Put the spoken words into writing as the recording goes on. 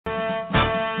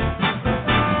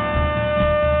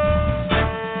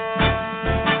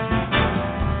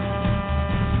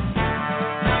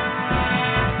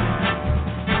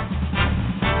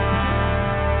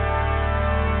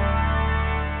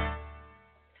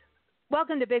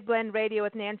Welcome to Big Blend Radio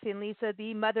with Nancy and Lisa,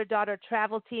 the mother-daughter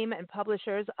travel team and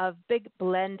publishers of Big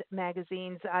Blend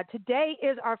magazines. Today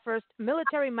is our first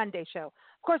Military Monday show.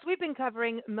 Of course, we've been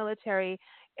covering military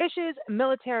issues,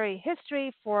 military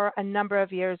history for a number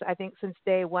of years, I think since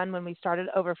day one when we started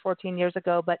over 14 years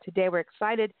ago. But today we're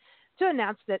excited to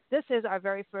announce that this is our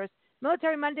very first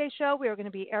Military Monday show. We are going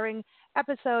to be airing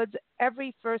episodes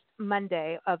every first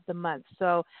Monday of the month.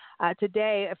 So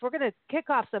today, if we're going to kick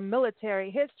off some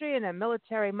military history and a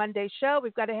Military Monday show,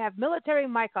 we've got to have Military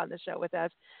Mike on the show with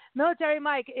us. Military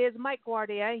Mike is Mike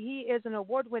Guardia. He is an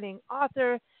award-winning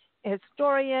author,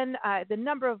 historian, the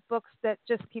number of books that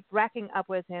just keep racking up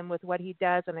with him with what he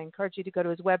does. And I encourage you to go to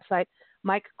his website,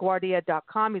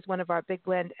 MikeGuardia.com. He's one of our Big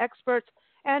Blend experts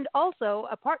and also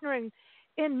a partnering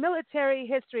in military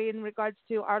history in regards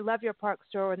to our Love Your Park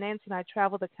store, where Nancy and I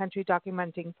travel the country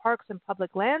documenting parks and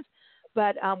public lands.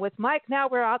 But with Mike, now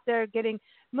we're out there getting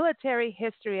military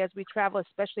history as we travel,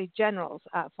 especially generals,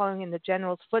 following in the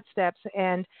generals' footsteps.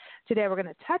 And today we're going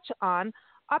to touch on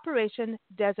Operation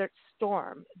Desert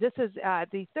Storm. This is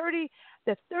the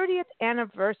 30th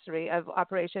anniversary of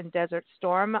Operation Desert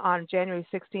Storm. On January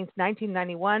 16th,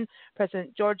 1991,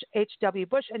 President George H.W.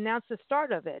 Bush announced the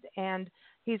start of it. And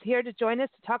he's here to join us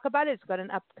to talk about it. He's got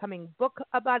an upcoming book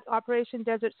about Operation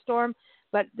Desert Storm.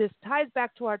 But this ties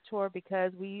back to our tour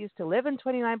because we used to live in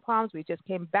Twentynine-Palms. We just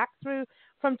came back through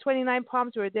from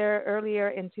Twentynine-Palms. We were there earlier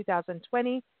in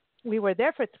 2020. We were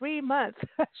there for 3 months,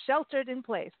 sheltered in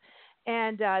place.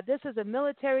 And this is a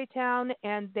military town,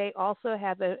 and they also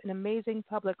have an amazing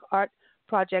public art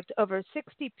project, over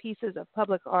 60 pieces of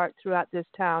public art throughout this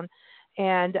town.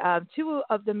 And 2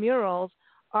 of the murals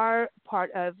are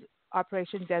part of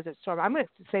Operation Desert Storm. I'm going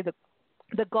to say the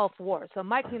Gulf War. So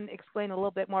Mike can explain a little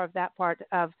bit more of that part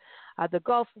of the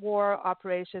Gulf War,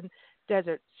 Operation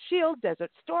Desert Shield,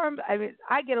 Desert Storm. I mean,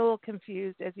 I get a little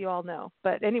confused, as you all know.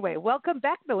 But anyway, welcome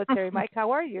back, Military Mike. How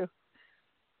are you?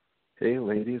 Hey,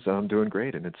 ladies. I'm doing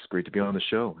great, and it's great to be on the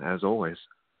show, as always.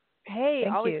 Hey,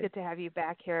 Thank always you. Good to have you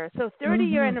back here. So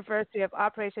 30-year anniversary of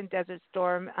Operation Desert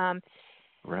Storm.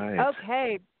 Right.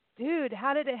 Okay, dude,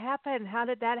 how did it happen? How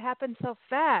did that happen so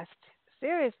fast?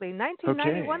 Seriously,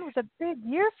 1991 was a big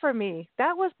year for me.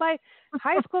 That was my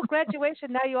high school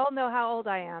graduation. Now you all know how old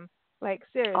I am. Like,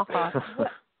 seriously.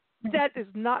 That is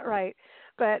not right.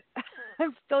 But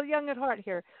I'm still young at heart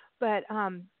here. But,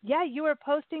 yeah, you were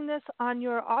posting this on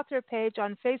your author page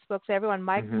on Facebook. So everyone,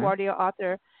 Mike Guardia,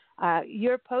 author.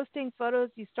 You're posting photos.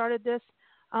 You started this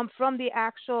from the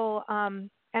actual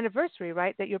anniversary,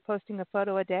 right, that you're posting a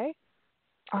photo a day?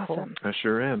 Awesome. I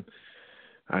sure am.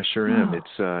 It's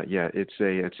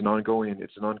an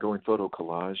ongoing photo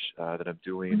collage that I'm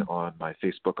doing on my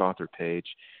Facebook author page,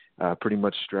 pretty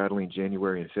much straddling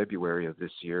January and February of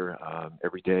this year.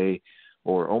 Every day,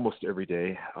 or almost every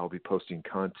day, I'll be posting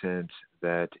content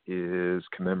that is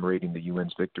commemorating the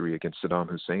UN's victory against Saddam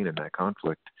Hussein in that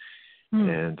conflict.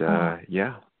 And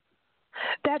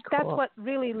that's what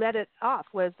really let it off,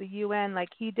 was the UN. Like,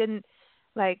 he didn't.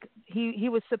 Like, he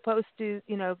was supposed to,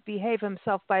 behave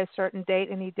himself by a certain date,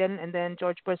 and he didn't. And then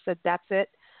George Bush said, that's it.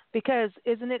 Because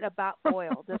isn't it about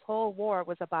oil? This whole war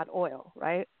was about oil,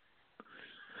 right?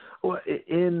 Well,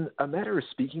 in a matter of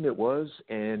speaking, it was.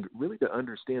 And really, to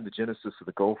understand the genesis of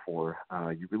the Gulf War,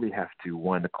 you really have to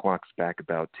wind the clocks back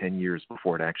about 10 years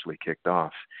before it actually kicked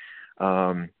off.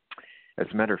 As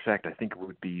a matter of fact, I think it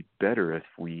would be better if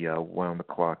we wound the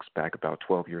clocks back about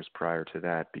 12 years prior to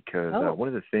that, because one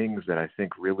of the things that I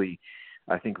think really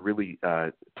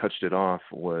touched it off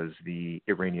was the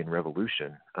Iranian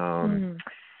Revolution.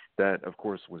 That, of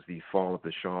course, was the fall of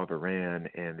the Shah of Iran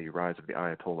and the rise of the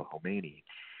Ayatollah Khomeini.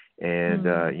 And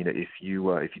if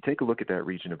you take a look at that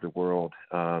region of the world,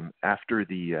 after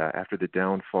the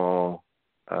downfall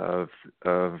of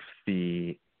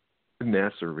the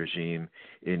Nasser regime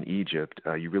in Egypt,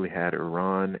 you really had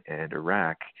Iran and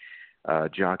Iraq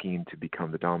jockeying to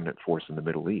become the dominant force in the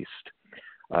Middle East.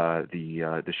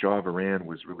 The Shah of Iran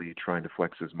was really trying to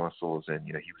flex his muscles, and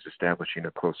he was establishing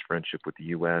a close friendship with the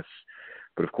U.S.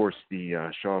 But of course,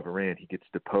 the Shah of Iran, he gets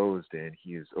deposed, and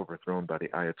he is overthrown by the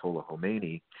Ayatollah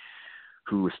Khomeini,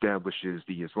 who establishes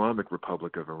the Islamic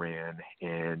Republic of Iran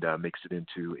and makes it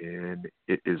into an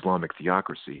Islamic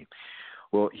theocracy.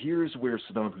 Well, here's where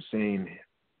Saddam Hussein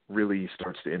really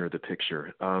starts to enter the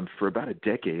picture. For about a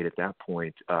decade at that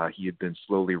point, he had been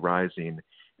slowly rising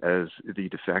as the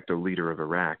de facto leader of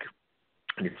Iraq,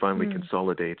 and he finally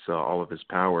consolidates all of his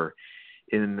power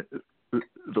in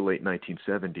the late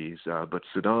 1970s. But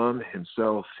Saddam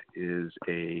himself is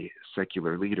a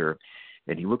secular leader,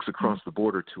 and he looks across the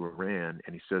border to Iran,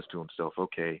 and he says to himself,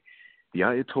 okay, the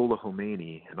Ayatollah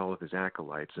Khomeini and all of his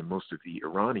acolytes, and most of the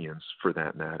Iranians for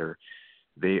that matter,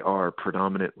 they are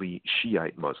predominantly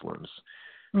Shiite Muslims.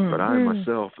 But I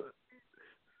myself,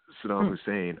 Saddam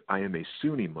Hussein, I am a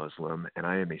Sunni Muslim, and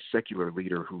I am a secular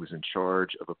leader who is in charge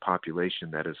of a population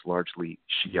that is largely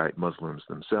Shiite Muslims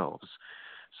themselves.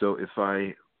 So if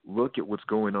I look at what's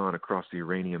going on across the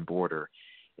Iranian border,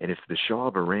 and if the Shah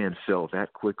of Iran fell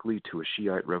that quickly to a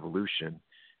Shiite revolution,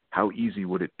 how easy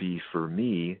would it be for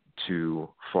me to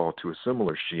fall to a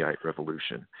similar Shiite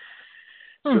revolution?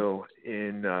 So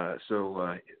in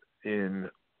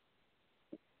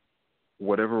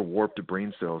whatever warped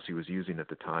brain cells he was using at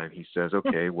the time, he says,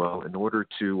 okay, well, in order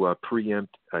to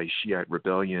preempt a Shiite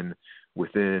rebellion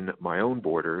within my own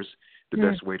borders, the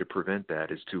best way to prevent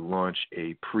that is to launch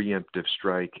a preemptive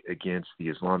strike against the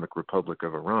Islamic Republic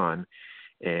of Iran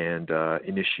and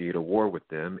initiate a war with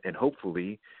them. And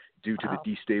hopefully, due to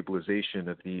the destabilization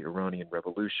of the Iranian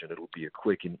Revolution, it'll be a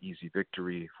quick and easy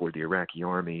victory for the Iraqi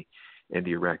army and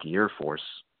the Iraqi Air Force.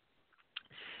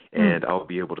 And I'll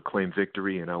be able to claim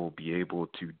victory, and I will be able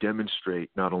to demonstrate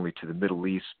not only to the Middle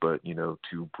East, but,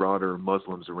 to broader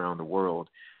Muslims around the world,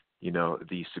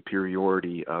 the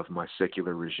superiority of my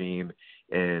secular regime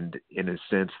and, in a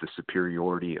sense, the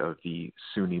superiority of the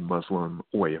Sunni Muslim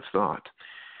way of thought.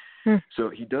 So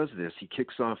he does this. He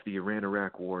kicks off the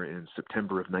Iran-Iraq war in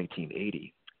September of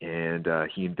 1980, and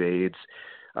he invades.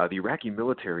 The Iraqi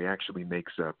military actually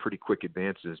makes pretty quick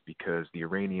advances because the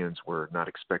Iranians were not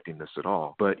expecting this at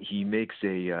all. But he makes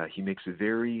a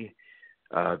very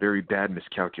bad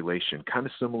miscalculation, kind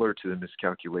of similar to the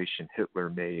miscalculation Hitler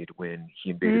made when he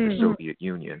invaded the Soviet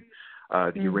Union.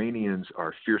 The Iranians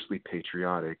are fiercely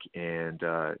patriotic, and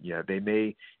they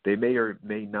may or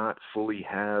may not fully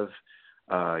have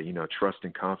trust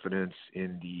and confidence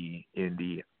in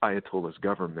the Ayatollah's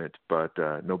government, but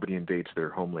nobody invades their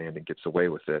homeland and gets away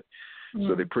with it.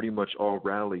 So they pretty much all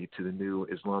rally to the new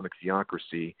Islamic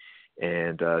theocracy,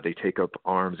 and they take up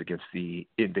arms against the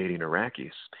invading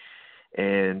Iraqis.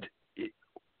 And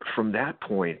from that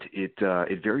point, it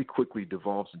very quickly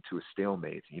devolves into a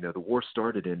stalemate. The war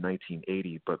started in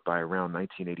 1980, but by around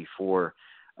 1984,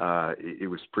 it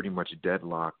was pretty much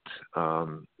deadlocked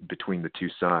between the two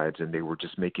sides, and they were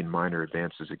just making minor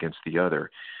advances against the other.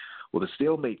 Well, the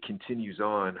stalemate continues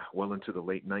on well into the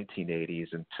late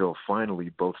 1980s until finally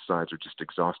both sides are just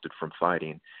exhausted from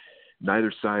fighting.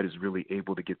 Neither side is really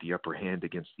able to get the upper hand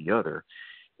against the other.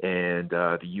 And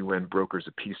the UN brokers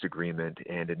a peace agreement,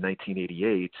 and in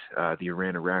 1988, the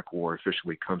Iran-Iraq war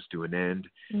officially comes to an end.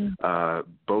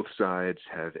 Both sides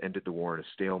have ended the war in a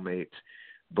stalemate.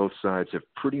 Both sides have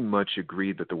pretty much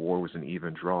agreed that the war was an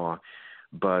even draw,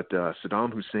 but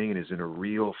Saddam Hussein is in a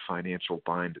real financial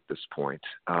bind at this point.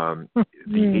 The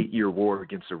 8-year war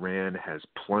against Iran has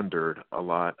plundered a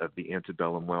lot of the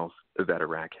antebellum wealth that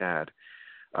Iraq had.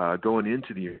 Going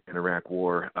into the Iraq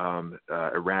war,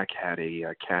 Iraq had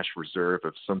a cash reserve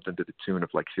of something to the tune of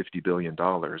like $50 billion.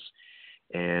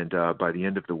 And by the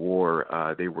end of the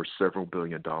war, they were several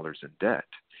 $billion in debt.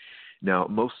 Now,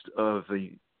 most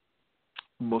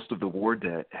of the war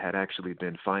debt had actually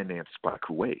been financed by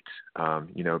Kuwait,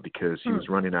 because he was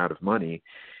running out of money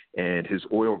and his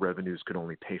oil revenues could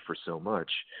only pay for so much.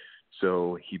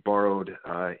 So he borrowed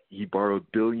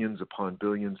billions upon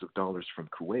billions of dollars from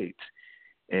Kuwait,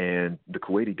 and the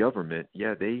Kuwaiti government,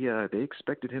 they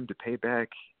expected him to pay back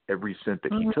every cent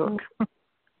that he took.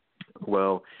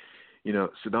 Well,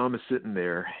 Saddam is sitting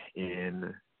there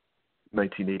in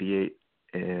 1988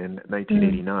 and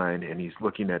 1989, and he's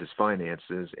looking at his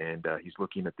finances, and he's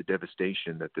looking at the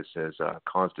devastation that this has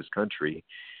caused his country.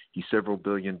 He's several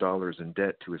 $billion in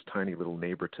debt to his tiny little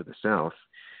neighbor to the south,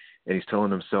 and he's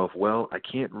telling himself, well, I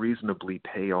can't reasonably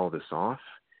pay all this off,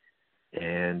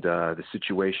 and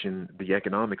the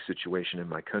economic situation in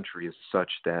my country is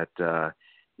such that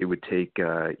it would take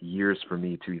years for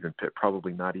me to even pay,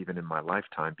 probably not even in my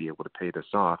lifetime, be able to pay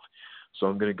this off. So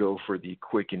I'm going to go for the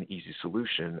quick and easy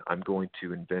solution. I'm going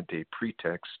to invent a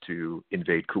pretext to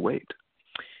invade Kuwait.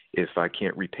 If I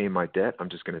can't repay my debt, I'm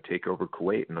just going to take over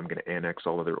Kuwait, and I'm going to annex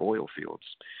all of their oil fields.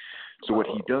 So what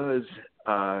he does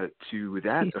to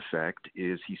that effect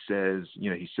is he says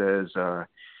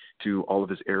to all of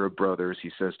his Arab brothers,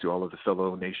 he says to all of the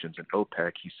fellow nations in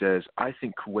OPEC, he says, I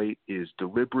think Kuwait is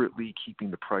deliberately keeping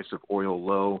the price of oil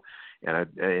low,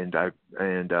 and I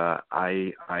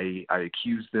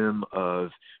accuse them of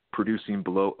producing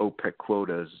below OPEC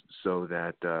quotas so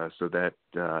that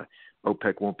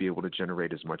OPEC won't be able to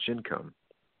generate as much income.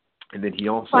 And then he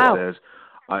also says,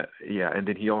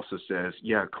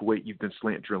 Kuwait, you've been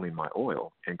slant drilling my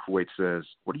oil. And Kuwait says,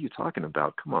 what are you talking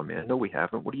about? Come on, man. No, we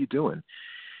haven't. What are you doing?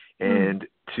 And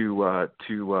to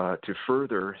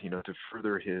further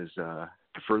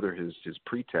his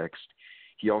pretext,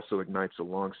 he also ignites a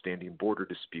long-standing border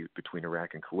dispute between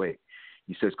Iraq and Kuwait.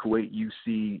 He says, Kuwait, you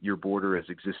see your border as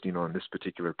existing on this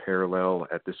particular parallel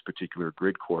at this particular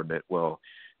grid coordinate. Well,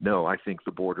 no, I think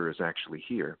the border is actually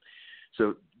here.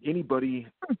 So anybody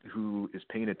who is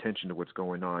paying attention to what's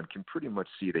going on can pretty much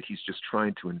see that he's just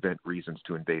trying to invent reasons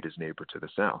to invade his neighbor to the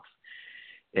south.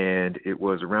 And it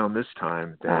was around this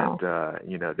time that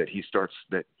that he starts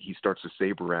the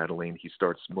saber rattling. He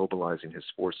starts mobilizing his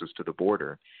forces to the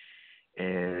border.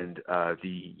 And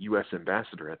the U.S.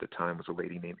 ambassador at the time was a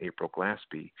lady named April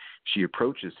Glaspie. She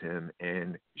approaches him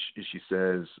and she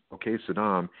says, "Okay,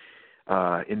 Saddam,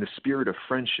 in the spirit of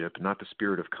friendship, not the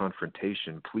spirit of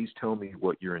confrontation, please tell me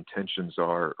what your intentions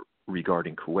are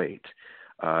regarding Kuwait.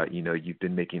 You've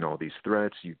been making all these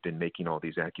threats, you've been making all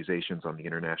these accusations on the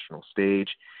international stage,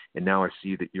 and now I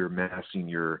see that you're massing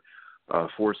your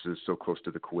forces so close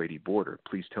to the Kuwaiti border.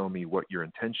 Please tell me what your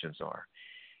intentions are."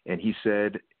 And he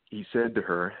said to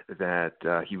her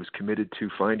that he was committed to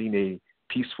finding a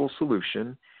peaceful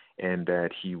solution, and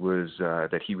that he was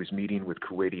meeting with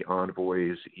Kuwaiti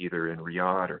envoys either in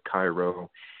Riyadh or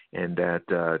Cairo, and that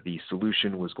the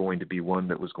solution was going to be one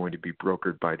that was going to be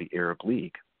brokered by the Arab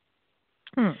League.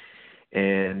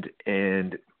 And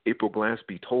April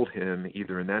Glaspie told him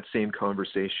either in that same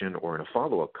conversation or in a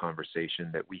follow-up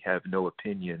conversation that we have no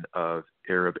opinion of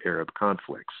Arab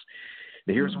conflicts.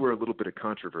 Now, here's where a little bit of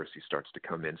controversy starts to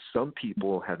come in. Some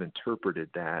people have interpreted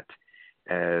that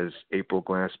as April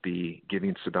Glaspie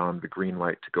giving Saddam the green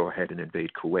light to go ahead and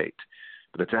invade Kuwait.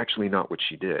 But that's actually not what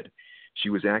she did. She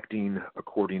was acting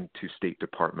according to State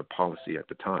Department policy at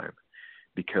the time,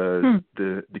 because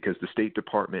the State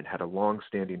Department had a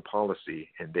long-standing policy,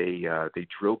 and they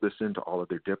drilled this into all of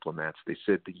their diplomats. They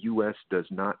said the U.S. does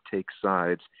not take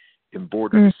sides in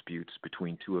border disputes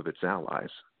between two of its allies.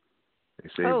 They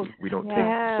say we don't take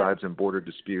sides in border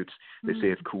disputes. They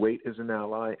say if Kuwait is an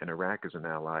ally and Iraq is an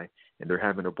ally and they're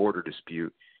having a border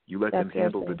dispute, you let them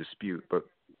handle the dispute, but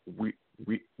we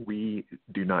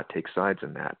do not take sides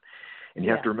in that. And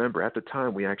you have to remember, at the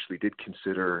time, we actually did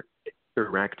consider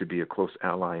Iraq to be a close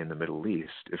ally in the Middle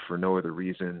East, if for no other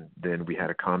reason than we had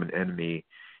a common enemy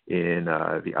in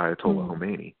the Ayatollah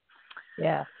Khomeini.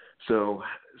 Yeah. So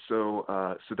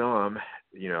Saddam,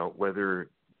 whether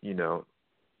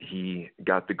he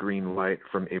got the green light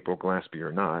from April Glaspie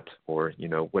or not, or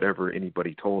whatever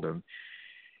anybody told him,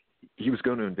 he was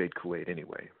going to invade Kuwait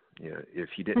anyway. If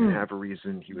he didn't have a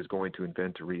reason, he was going to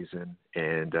invent a reason,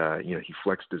 and he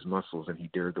flexed his muscles and he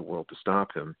dared the world to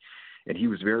stop him. And he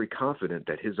was very confident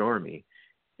that his army,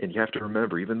 and you have to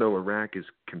remember, even though Iraq is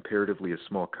comparatively a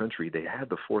small country, they had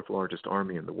the fourth largest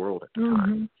army in the world at the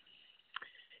time.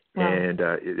 Wow. And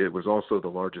it was also the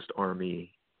largest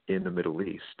army in the Middle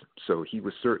East. So he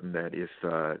was certain that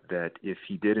if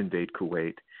he did invade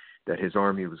Kuwait, that his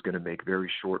army was going to make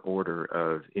very short order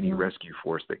of any rescue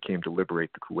force that came to liberate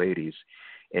the Kuwaitis.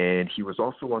 And he was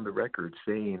also on the record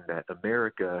saying that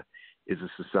America is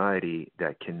a society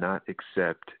that cannot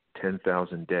accept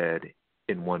 10,000 dead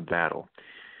in one battle,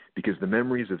 because the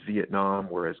memories of Vietnam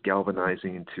were as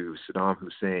galvanizing to Saddam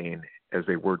Hussein as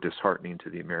they were disheartening to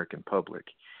the American public.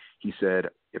 He said,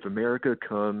 if America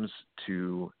comes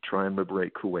to try and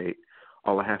liberate Kuwait,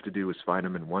 all I have to do is fight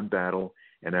them in one battle,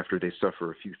 and after they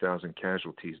suffer a few thousand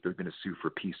casualties, they're going to sue for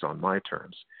peace on my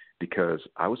terms, because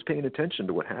I was paying attention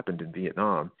to what happened in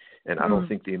Vietnam, and I don't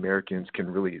think the Americans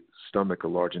can really stomach a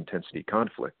large intensity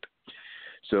conflict.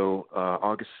 So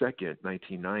August 2nd,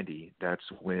 1990, that's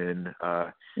when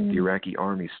the Iraqi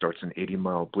army starts an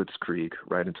 80-mile blitzkrieg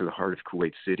right into the heart of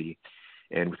Kuwait City.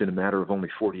 And within a matter of only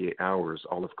 48 hours,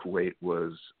 all of Kuwait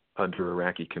was under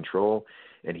Iraqi control.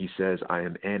 And he says, I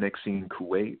am annexing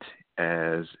Kuwait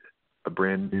as a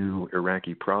brand new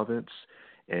Iraqi province,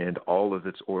 and all of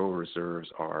its oil reserves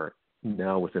are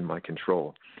now within my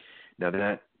control. Now,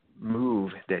 that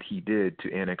move that he did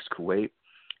to annex Kuwait,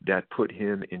 that put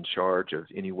him in charge of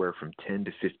anywhere from 10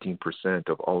 to 15%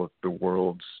 of all of the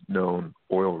world's known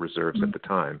oil reserves at the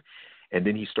time. And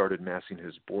then he started massing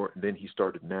his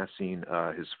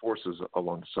forces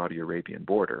along the Saudi Arabian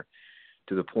border,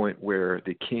 to the point where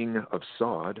the king of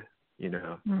Saud,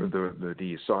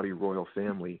 the Saudi royal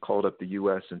family, called up the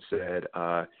U.S. and said,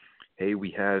 hey, we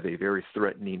have a very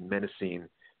threatening, menacing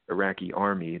Iraqi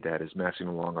army that is massing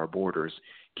along our borders.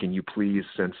 Can you please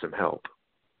send some help?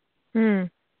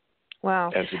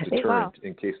 Wow. As a deterrent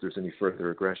in case there's any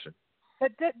further aggression.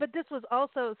 But this was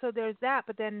also, so there's that,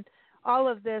 but then all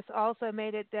of this also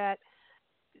made it that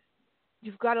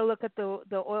you've got to look at the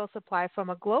oil supply from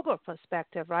a global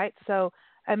perspective, right? So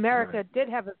America did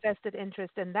have a vested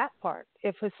interest in that part.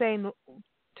 If Hussein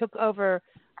took over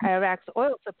Iraq's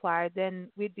oil supply, then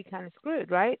we'd be kind of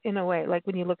screwed, right? In a way, like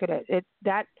when you look at it,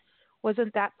 that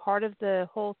wasn't that part of the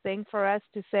whole thing for us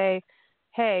to say,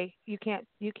 hey, you can't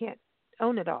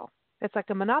own it all. It's like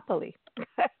a monopoly,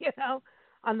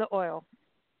 on the oil.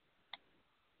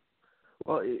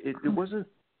 Well, it wasn't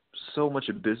so much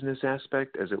a business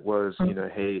aspect as it was,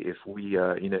 hey, if we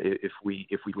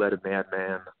let a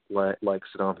madman like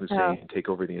Saddam Hussein take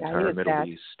over the entire Middle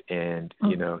East, and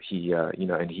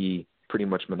he pretty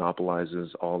much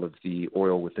monopolizes all of the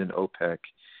oil within OPEC.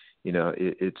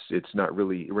 It's not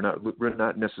really, we're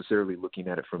not necessarily looking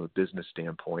at it from a business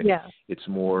standpoint. Yeah. It's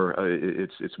more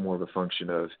it's more of a function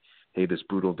of, hey, this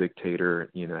brutal dictator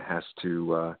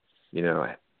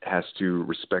has to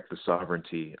respect the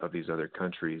sovereignty of these other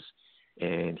countries,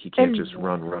 and he can't just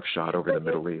run roughshod over the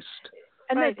Middle East.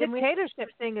 And the dictatorship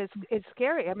thing is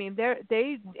scary. I mean,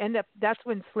 they end up. That's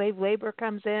when slave labor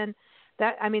comes in.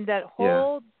 The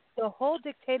whole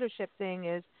dictatorship thing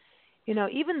is,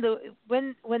 even though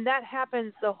when that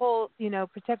happens, the whole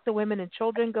protect the women and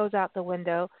children goes out the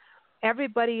window.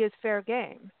 Everybody is fair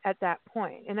game at that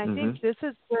point, and I think this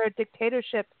is where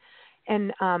dictatorship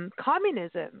and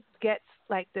communism gets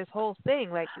like this whole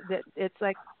thing, like that. It's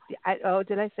like,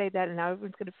 did I say that? And now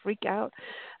everyone's going to freak out,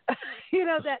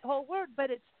 that whole word.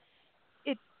 But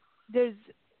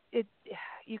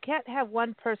you can't have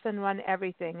one person run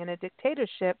everything, and a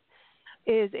dictatorship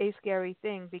is a scary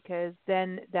thing, because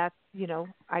then that's,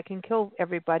 I can kill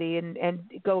everybody and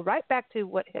go right back to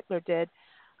what Hitler did.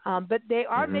 But they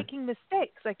are making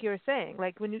mistakes, like you were saying.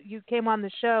 Like when you came on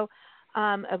the show,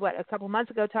 a couple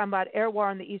months ago, talking about air war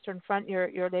on the Eastern Front,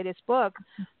 your latest book,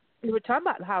 you were talking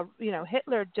about how,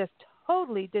 Hitler just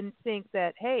totally didn't think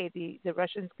that, hey, the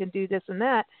Russians can do this and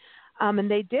that. And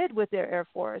they did with their Air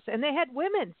Force. And they had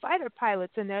women fighter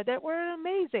pilots in there that were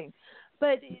amazing.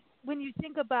 But when you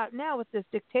think about now with this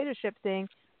dictatorship thing,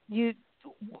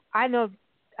 I know,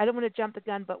 I don't want to jump the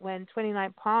gun, but when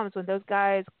 29 Palms, when those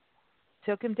guys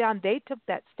took him down, they took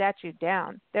that statue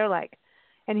down. They're like,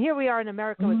 and here we are in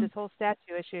America with this whole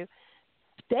statue issue.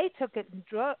 They took it and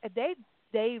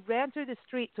they ran through the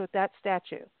streets with that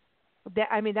statue.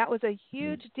 That was a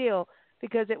huge deal,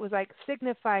 because it was like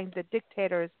signifying the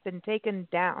dictator has been taken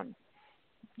down.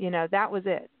 That was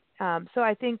it. So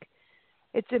I think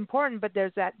it's important, but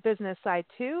there's that business side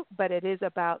too. But it is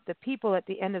about the people at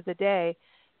the end of the day.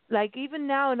 Like even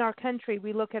now in our country,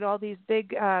 we look at all these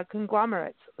big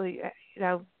conglomerates.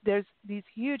 There's these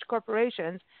huge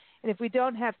corporations. And if we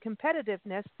don't have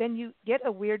competitiveness, then you get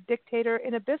a weird dictator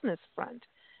in a business front.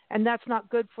 And that's not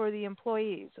good for the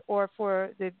employees or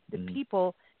for the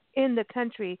people in the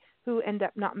country who end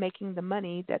up not making the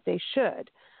money that they should.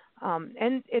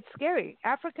 And it's scary.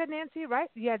 Africa, Nancy, right?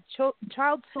 You had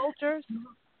child soldiers.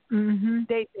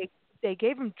 They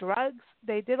gave them drugs.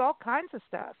 They did all kinds of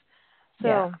stuff.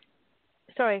 So,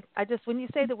 sorry, when you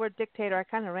say the word dictator, I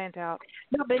kind of rant out.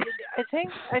 No, but I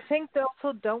think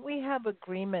also, don't we have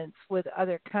agreements with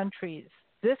other countries?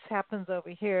 This happens over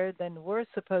here, then we're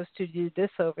supposed to do this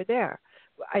over there.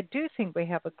 I do think we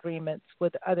have agreements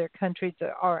with other countries,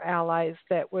 our allies,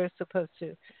 that we're supposed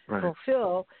to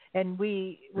fulfill, and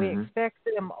we expect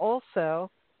them also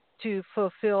to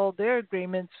fulfill their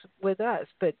agreements with us.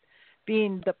 But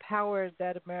being the power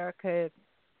that America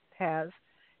has,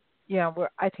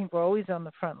 I think we're always on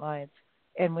the front lines,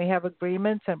 and we have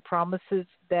agreements and promises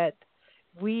that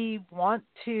we want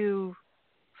to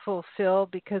fulfill,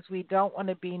 because we don't want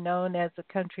to be known as a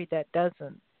country that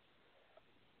doesn't.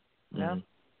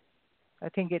 I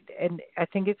think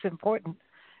it's important,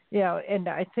 and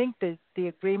I think that the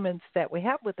agreements that we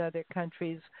have with other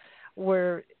countries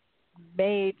were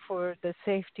made for the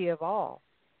safety of all.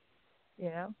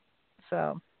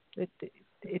 So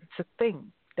it's a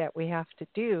thing that we have to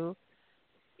do,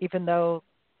 even though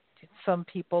some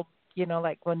people,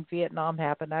 like when Vietnam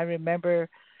happened, I remember,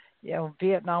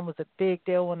 Vietnam was a big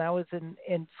deal when I was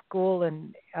in school,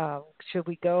 and should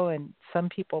we go? And some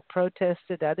people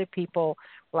protested. Other people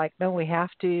were like, no, we have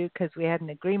to, because we had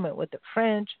an agreement with the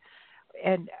French.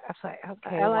 And I was like,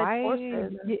 okay, why?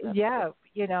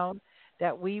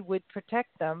 That we would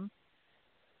protect them.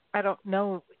 I don't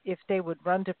know if they would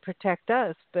run to protect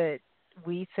us, but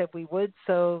we said we would.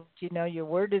 So, your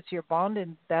word is your bond,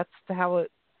 and that's how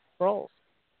it rolls.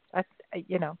 I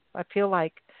feel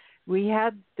like we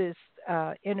had this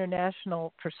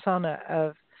international persona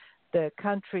of the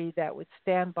country that would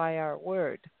stand by our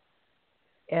word.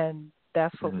 And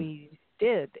that's what we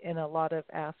did in a lot of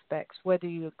aspects. Whether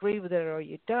you agree with it or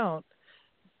you don't,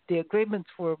 the agreements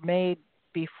were made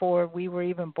before we were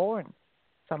even born,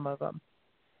 some of them.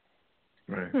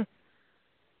 Right.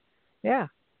 Yeah.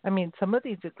 I mean, some of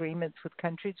these agreements with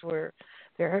countries were,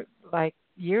 they're like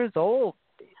years old.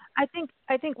 I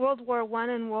think World War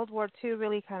I and World War II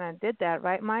really kind of did that,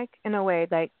 right, Mike? In a way,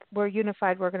 like we're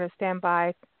unified, we're going to stand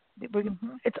by.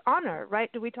 It's honor,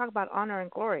 right? Do we talk about honor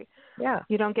and glory? Yeah.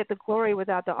 You don't get the glory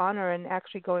without the honor and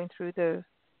actually going through the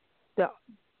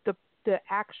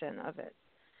action of it.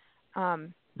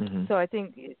 So I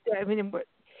think, I mean,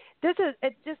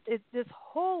 this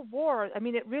whole war. I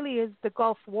mean, it really is the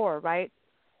Gulf War, right?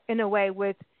 In a way,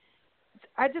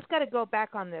 I just got to go back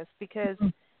on this because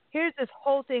here's this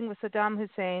whole thing with Saddam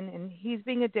Hussein, and he's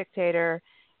being a dictator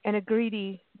and a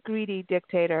greedy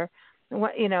dictator,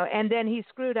 and then he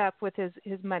screwed up with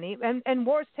his money. And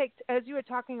wars take, as you were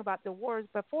talking about the wars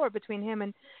before between him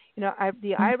and,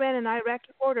 the Iran and Iraq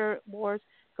border wars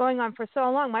going on for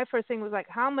so long. My first thing was like,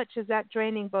 how much is that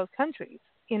draining both countries?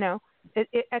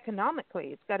 Economically,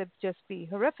 it's got to just be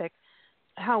horrific.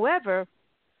 However,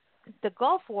 the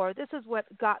Gulf War, this is what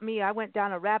got me. I went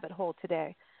down a rabbit hole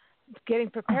today getting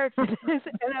prepared for this,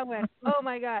 and I went, oh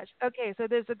my gosh, okay, so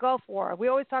there's the Gulf War. We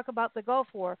always talk about the Gulf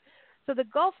War. So the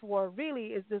Gulf War really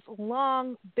is this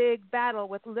long, big battle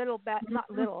with not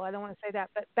little, I don't want to say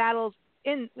that, but battles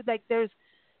in, like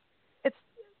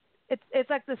it's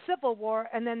like the Civil War,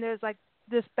 and then there's like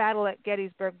this battle at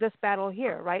Gettysburg, this battle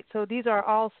here, right? So these are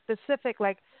all specific,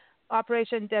 like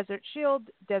Operation Desert Shield,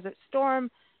 Desert Storm,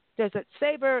 Desert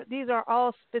Saber. These are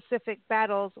all specific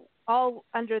battles, all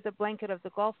under the blanket of the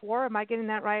Gulf War. Am I getting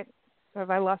that right? Or have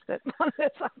I lost it on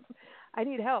this? I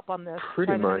need help on this.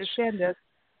 Pretty much. To understand this.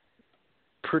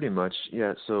 Pretty much,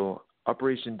 yeah. So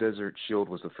Operation Desert Shield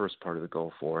was the first part of the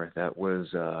Gulf War. That was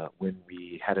when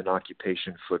we had an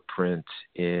occupation footprint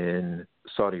in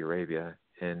Saudi Arabia.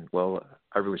 And, well,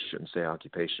 I really shouldn't say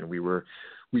occupation. We were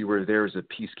there as a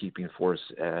peacekeeping force,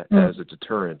 as a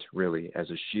deterrent, really, as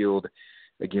a shield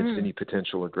against any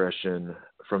potential aggression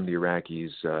from the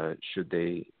Iraqis should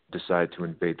they decide to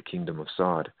invade the Kingdom of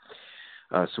Saud.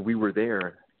 So we were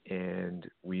there, and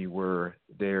we were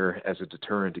there as a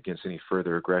deterrent against any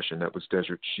further aggression. That was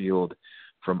Desert Shield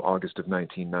from August of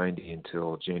 1990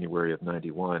 until January of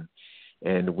 91.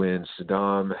 And when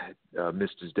Saddam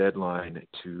missed his deadline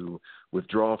to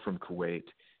withdraw from Kuwait,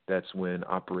 that's when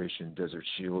Operation Desert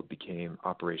Shield became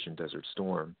Operation Desert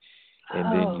Storm. And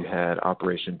then you had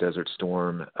Operation Desert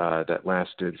Storm that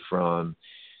lasted from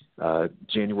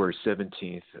January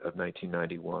 17th of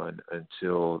 1991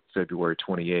 until February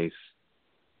 28th,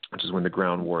 which is when the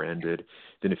ground war ended.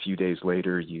 Then a few days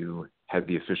later, you had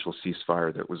the official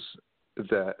ceasefire that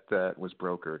was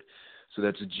brokered. So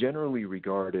that's generally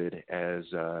regarded as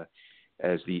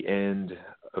the end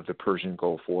of the Persian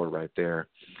Gulf War right there.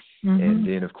 And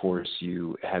then, of course,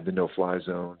 you had the no-fly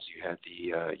zones. You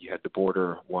had the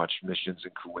border watch missions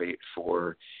in Kuwait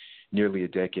for nearly a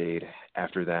decade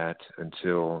after that,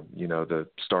 until the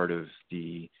start of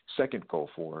the second Gulf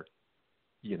War,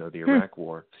 the Iraq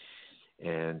War.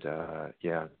 And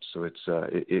so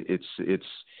it's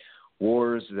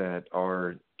wars that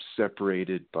are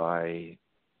separated by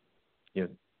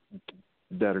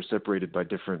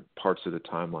different parts of the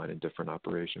timeline and different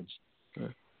operations.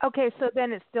 Okay, so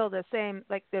then it's still the same,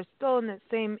 like they're still in the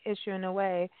same issue in a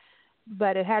way,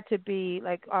 but it had to be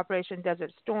like Operation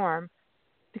Desert Storm.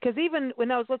 Because even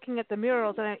when I was looking at the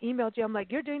murals and I emailed you, I'm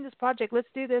like, you're doing this project, let's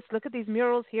do this. Look at these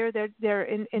murals here. They're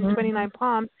in 29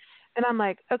 Palms. And I'm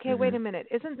like, okay, wait a minute.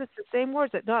 Isn't this the same war?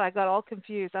 Is it not? I got all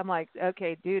confused. I'm like,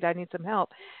 okay, dude, I need some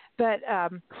help. But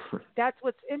that's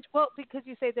what's because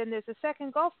you say then there's a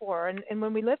second Gulf War. And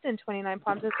when we lived in 29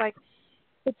 Palms, it's like,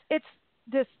 it's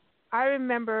this. I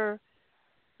remember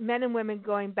men and women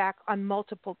going back on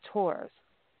multiple tours.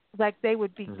 Like they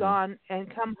would be gone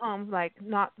and come home like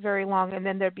not very long, and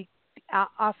then they'd be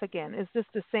off again. Is this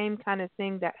the same kind of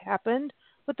thing that happened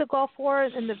with the Gulf War?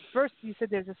 And the first, you said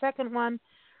there's a second one.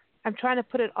 I'm trying to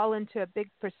put it all into a big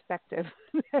perspective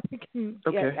that we can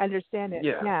understand it.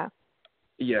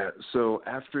 Yeah. So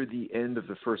after the end of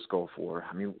the first Gulf War,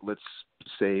 I mean, let's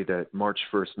say that March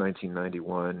 1st,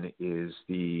 1991 is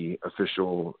the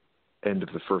official end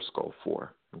of the first Gulf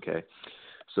War. Okay.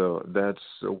 So that's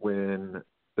when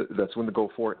the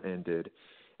Gulf War ended.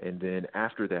 And then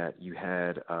after that, you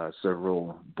had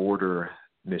several border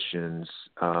missions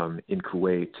in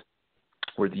Kuwait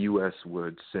where the U.S.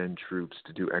 would send troops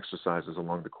to do exercises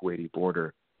along the Kuwaiti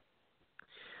border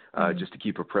just to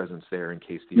keep a presence there in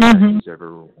case the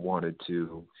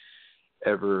Iraqis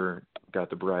ever got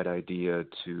the bright idea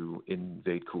to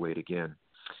invade Kuwait again.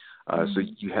 So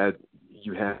you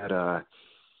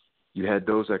had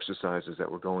those exercises that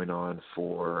were going on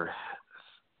for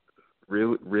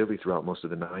really throughout most of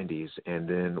the 90s. And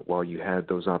then while you had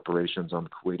those operations on the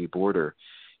Kuwaiti border,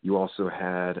 you also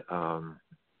had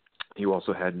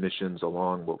missions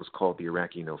along what was called the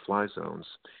Iraqi no-fly zones.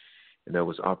 And that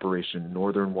was Operation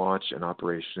Northern Watch and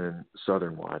Operation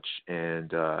Southern Watch.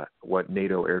 And what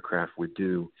NATO aircraft would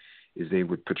do is they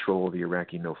would patrol the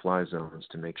Iraqi no-fly zones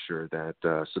to make sure that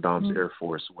Saddam's Air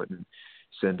Force wouldn't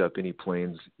send up any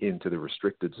planes into the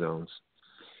restricted zones.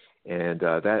 And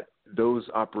those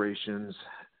operations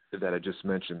that I just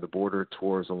mentioned, the border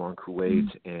tours along Kuwait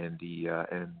and the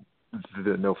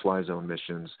no-fly zone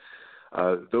missions,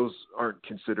 those aren't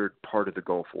considered part of the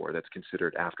Gulf War. That's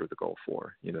considered after the Gulf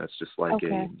War. You know, that's just like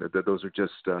those are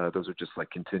just like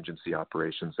contingency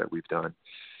operations that we've done.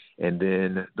 And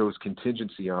then those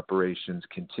contingency operations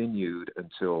continued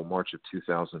until March of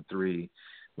 2003,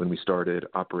 when we started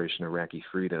Operation Iraqi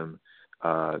Freedom,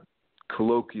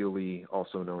 colloquially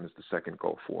also known as the Second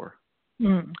Gulf War.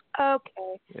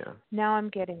 Okay. Yeah. Now I'm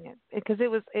getting it, because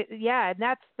and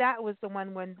that was the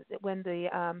one when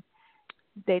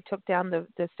they took down the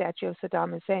statue of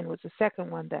Saddam Hussein. Was the second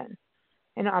one then,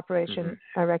 in Operation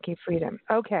Iraqi Freedom.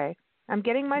 Okay, I'm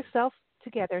getting myself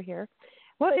together here.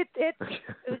 Well,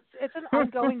 it's an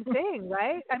ongoing thing,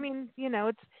 right? I mean, you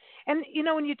know,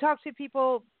 when you talk to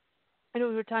people, I know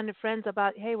we were talking to friends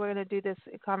about, hey, we're going to do this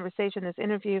conversation, this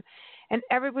interview, and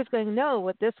everybody's going, no,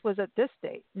 what this was at this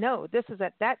date. No, this is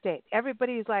at that date.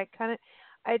 Everybody's like kind of,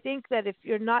 I think that if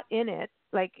you're not in it,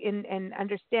 like in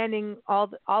understanding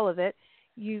all of it,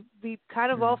 we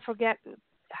kind of all forget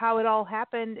how it all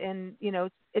happened, and you know,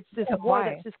 it's this war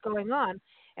that's just going on,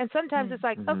 and sometimes it's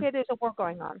like, okay, there's a war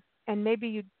going on, and maybe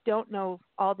you don't know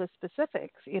all the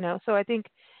specifics, you know. So I think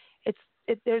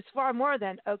there's far more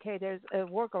than, okay, there's a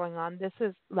war going on. This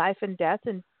is life and death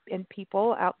and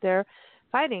people out there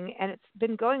fighting, and it's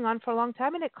been going on for a long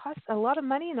time, and it costs a lot of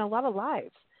money and a lot of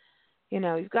lives. You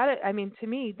know, you've got to, I mean, to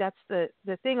me, that's the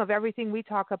thing of everything we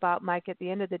talk about, Mike, at the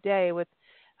end of the day with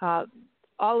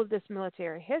all of this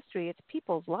military history, it's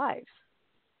people's lives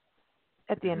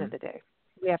at the end of the day.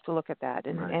 We have to look at that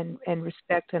and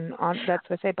respect, and that's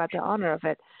what I say about the honor of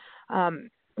it.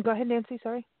 Go ahead, Nancy,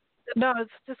 sorry. No, I was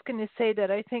just going to say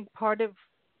that I think part of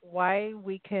why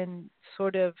we can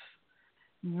sort of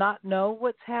not know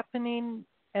what's happening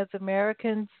as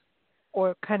Americans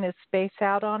or kind of space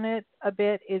out on it a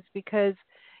bit is because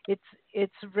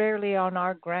it's rarely on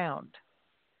our ground,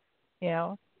 you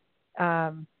know.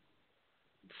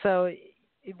 So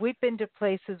we've been to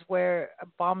places where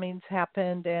bombings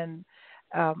happened and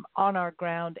on our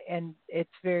ground, and it's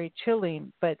very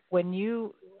chilling. But when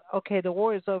the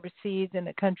war is overseas in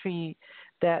a country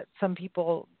that some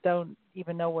people don't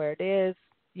even know where it is,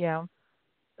 you know,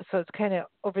 so it's kind of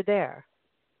over there.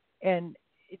 And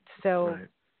it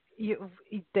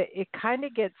kind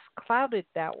of gets clouded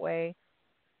that way.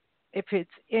 If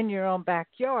it's in your own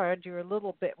backyard, you're a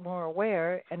little bit more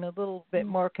aware and a little bit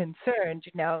more concerned,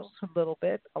 you know,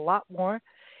 a lot more.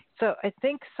 So I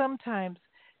think sometimes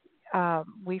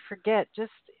we forget,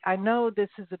 I know this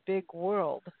is a big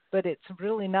world, but it's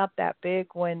really not that big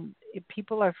when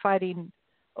people are fighting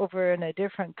over in a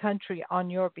different country on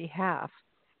your behalf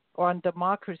or on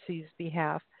democracy's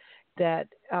behalf, that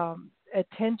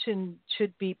attention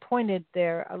should be pointed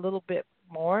there a little bit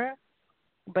more.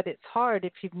 But it's hard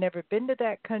if you've never been to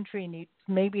that country, and it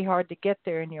may be hard to get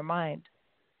there in your mind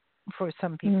for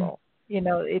some people. You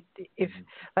know,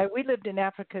 like we lived in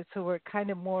Africa, so we're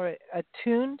kind of more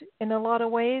attuned in a lot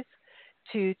of ways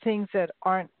to things that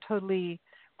aren't totally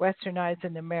westernized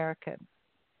and American.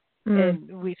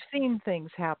 And we've seen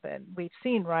things happen. We've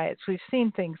seen riots. We've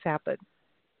seen things happen.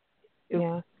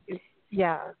 So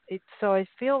I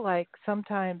feel like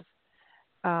sometimes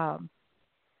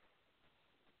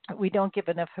we don't give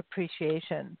enough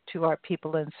appreciation to our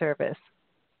people in service.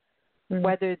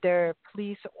 Whether they're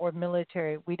police or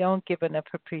military, we don't give enough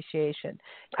appreciation.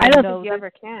 I don't think you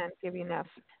ever can give enough.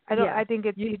 I think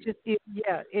it's you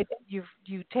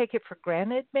take it for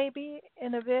granted, maybe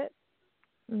in a bit.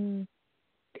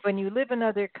 When you live in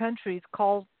other countries,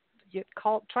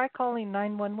 try calling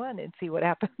 911 and see what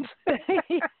happens. But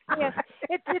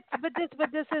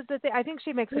this is the thing. I think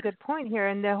she makes a good point here,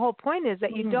 and the whole point is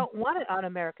that you don't want it on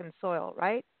American soil,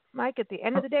 right, Mike? At the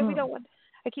end of the day, we don't want.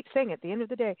 I keep saying it. At the end of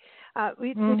the day,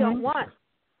 we don't want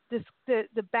the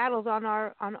battles on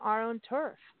our own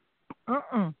turf.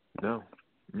 No.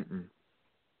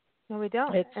 No, we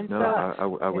don't.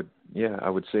 I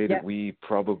would say that we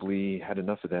probably had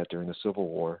enough of that during the Civil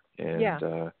War,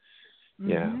 and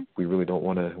we really don't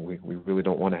want to. We really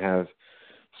don't want to have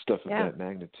stuff of that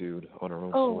magnitude on our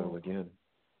own soil again.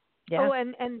 Yeah. Oh,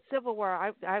 and Civil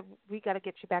War. We got to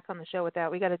get you back on the show with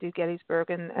that. We got to do Gettysburg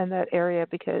and that area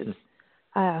because,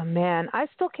 oh man, I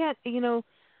still can't.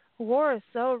 War is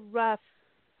so rough.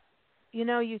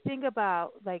 You think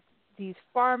about like these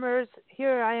farmers.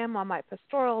 Here I am on my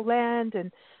pastoral land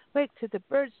and wake to the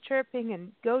birds chirping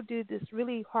and go do this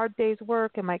really hard day's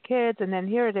work and my kids, and then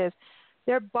here it is.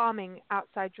 They're bombing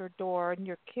outside your door and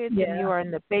your kids and you are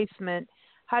in the basement.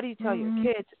 How do you tell your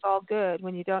kids it's all good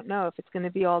when you don't know if it's going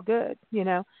to be all good,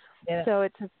 Yeah. So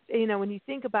it's, when you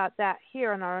think about that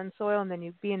here on our own soil and then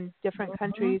you be in different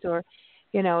countries or,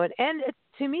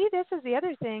 to me, this is the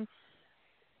other thing,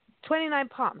 29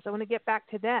 Palms. I want to get back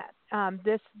to that.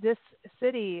 This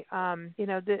city,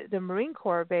 the Marine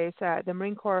Corps base, the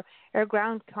Marine Corps Air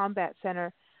Ground Combat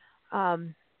Center,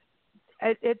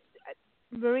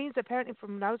 Marines apparently,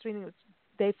 from what I was reading,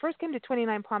 they first came to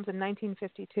 29 Palms in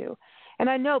 1952, and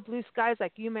I know blue skies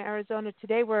like Yuma, Arizona.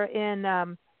 Today we're in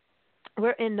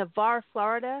Navarre,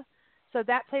 Florida, so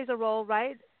that plays a role,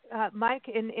 right, Mike?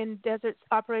 In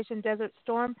Operation Desert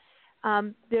Storm,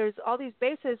 there's all these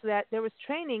bases that there was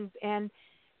training, and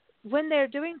when they're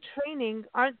doing training,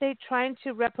 aren't they trying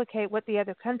to replicate what the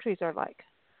other countries are like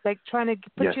trying to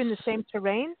put you in the same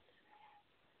terrain?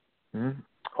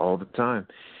 All the time.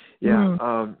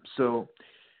 Yeah. So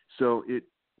it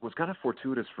was kind of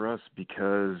fortuitous for us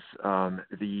because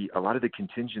a lot of the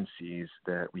contingencies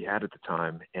that we had at the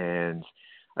time, and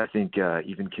I think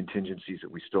even contingencies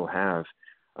that we still have,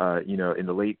 in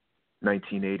the late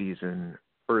 1980s and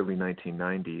early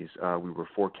 1990s, we were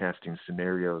forecasting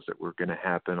scenarios that were going to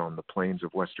happen on the plains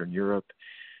of Western Europe.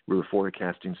 We were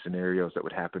forecasting scenarios that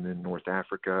would happen in North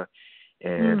Africa,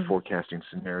 and forecasting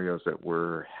scenarios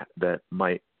that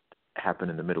might happen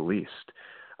in the Middle East.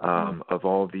 Of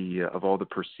all the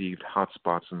perceived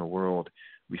hotspots in the world,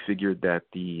 we figured that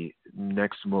the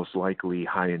next most likely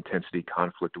high intensity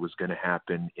conflict was going to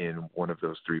happen in one of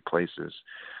those three places.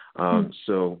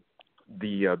 So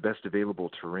the best available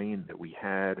terrain that we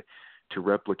had to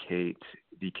replicate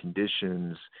the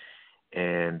conditions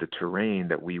and the terrain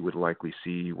that we would likely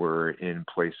see were in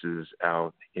places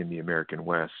out in the American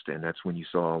West, and that's when you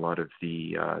saw a lot of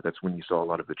the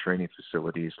training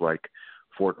facilities like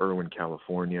Fort Irwin,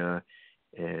 California,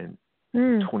 and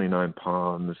 29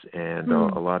 Palms, and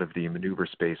a lot of the maneuver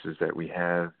spaces that we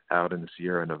have out in the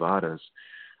Sierra Nevadas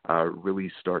really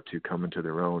start to come into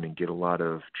their own and get a lot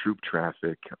of troop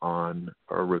traffic on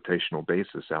a rotational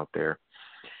basis out there.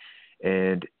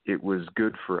 And it was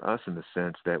good for us in the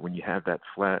sense that when you have that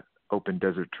flat, open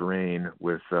desert terrain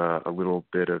with a little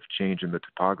bit of change in the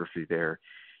topography there,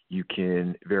 you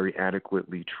can very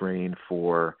adequately train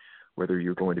for whether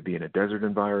you're going to be in a desert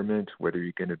environment, whether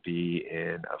you're going to be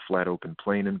in a flat open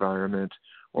plain environment,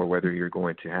 or whether you're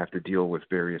going to have to deal with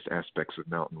various aspects of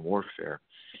mountain warfare.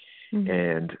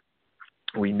 And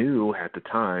we knew at the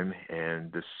time,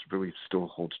 and this really still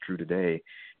holds true today,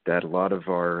 that a lot of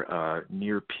our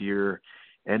near-peer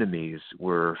enemies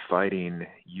were fighting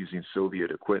using Soviet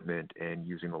equipment and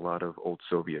using a lot of old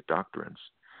Soviet doctrines.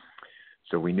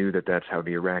 So we knew that that's how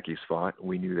the Iraqis fought.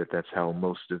 We knew that that's how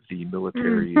most of the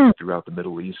militaries throughout the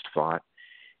Middle East fought.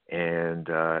 And,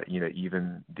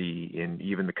 even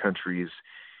the countries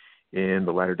in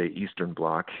the latter-day Eastern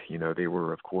Bloc, they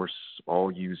were, of course,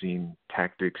 all using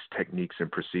tactics, techniques,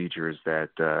 and procedures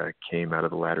that came out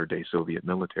of the latter-day Soviet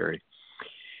military.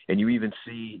 And you even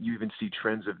see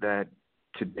trends of that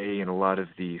today in a lot of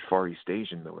the Far East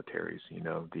Asian militaries.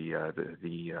 The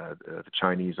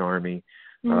Chinese army,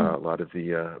 a lot of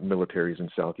the militaries in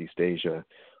Southeast Asia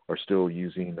are still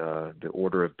using the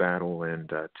order of battle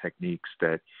and techniques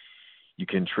that you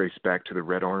can trace back to the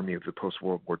Red Army of the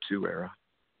post-World War II era.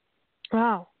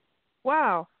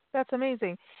 Wow, that's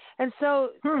amazing. And so,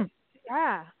 here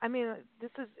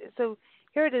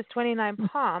it is, 29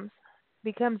 Palms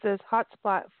becomes this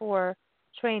hotspot for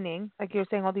training, like you're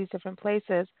saying, all these different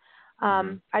places.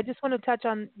 I just want to touch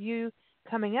on you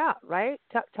coming out, right?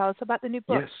 Tell us about the new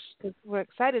book. Yes. Because we're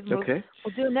excited. Okay.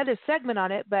 We'll do another segment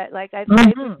on it, but I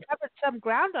think we covered some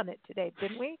ground on it today,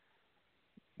 didn't we?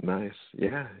 Nice.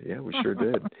 Yeah, we sure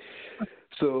did.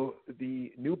 So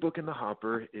the new book in the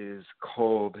hopper is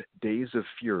called Days of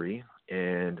Fury,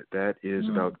 and that is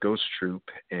about Ghost Troop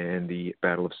and the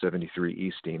Battle of 73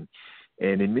 Easting.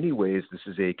 And in many ways, this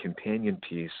is a companion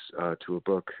piece to a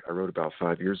book I wrote about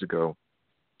 5 years ago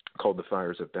called The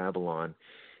Fires of Babylon,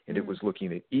 and it was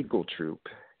looking at Eagle Troop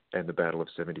and the Battle of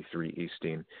 73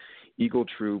 Easting. Eagle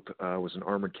Troop was an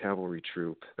armored cavalry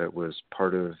troop that was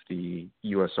part of the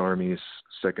U.S. Army's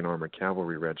 2nd Armored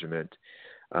Cavalry Regiment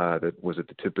that was at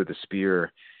the tip of the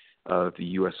spear of the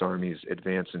U.S. Army's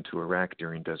advance into Iraq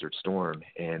during Desert Storm,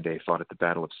 and they fought at the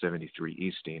Battle of 73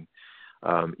 Easting.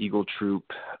 Eagle Troop,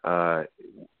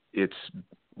 it's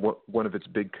one of its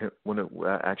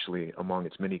actually among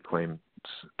its many claims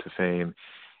to fame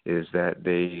is that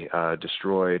they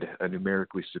destroyed a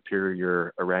numerically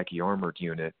superior Iraqi armored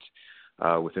unit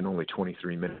within only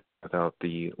 23 minutes without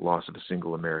the loss of a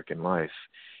single American life.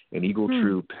 And Eagle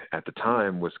Troop at the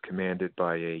time was commanded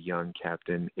by a young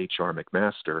Captain H.R.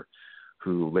 McMaster,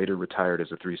 who later retired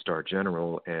as a 3-star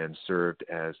general and served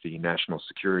as the national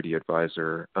security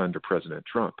advisor under President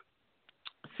Trump.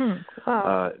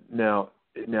 Wow.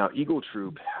 Now, Eagle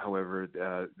Troop, however,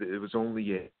 that's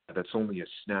only a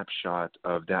snapshot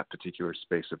of that particular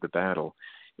space of the battle.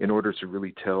 In order to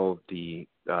really tell to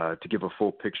give a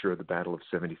full picture of the Battle of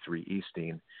 73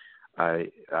 Easting, I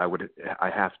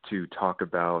have to talk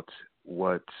about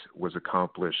what was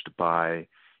accomplished by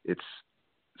its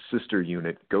sister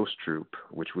unit, Ghost Troop,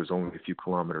 which was only a few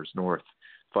kilometers north,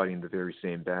 fighting the very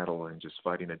same battle and just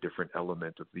fighting a different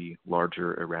element of the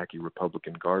larger Iraqi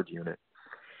Republican Guard unit.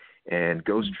 And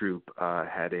Ghost Troop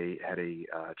had a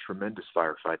tremendous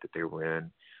firefight that they were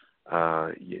in.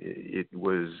 It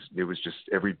was just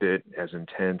every bit as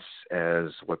intense as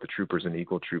what the troopers in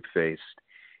Eagle Troop faced,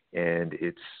 and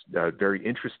it's very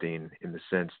interesting in the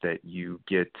sense that you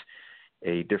get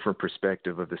a different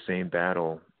perspective of the same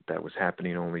battle that was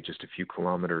happening only just a few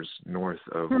kilometers north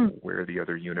of where the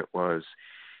other unit was.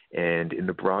 And in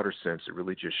the broader sense, it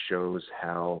really just shows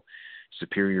how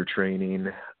superior training,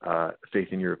 faith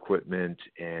in your equipment,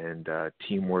 and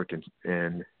teamwork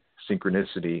and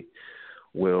synchronicity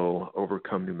will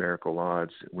overcome numerical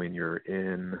odds when you're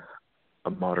in a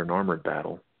modern armored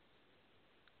battle.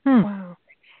 Wow.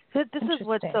 This is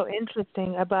what's so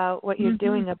interesting about what you're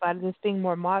doing about this being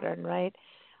more modern, right?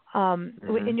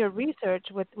 In your research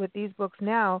with these books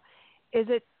now, is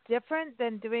it different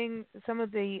than doing some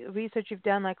of the research you've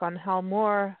done, like on Hal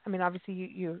Moore? I mean, obviously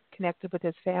you connected with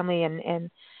his family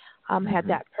and had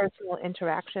that personal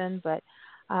interaction, but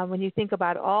when you think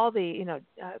about all the,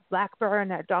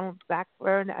 Blackburn, Donald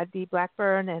Blackburn, D.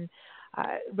 Blackburn, and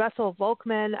Russell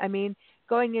Volkman, I mean,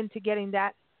 going into getting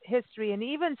that history, and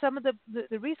even some of the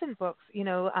recent books,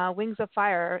 Wings of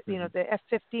Fire, the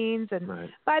F-15s, and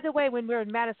by the way, when we were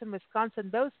in Madison, Wisconsin,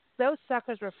 those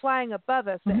suckers were flying above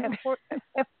us, the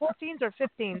F-14s or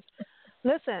 15s.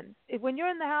 Listen, when you're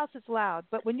in the house, it's loud,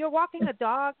 but when you're walking a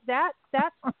dog, that's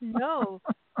no.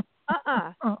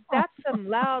 That's some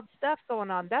loud stuff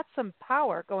going on. That's some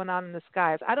power going on in the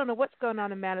skies. I don't know what's going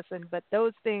on in Madison, but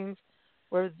those things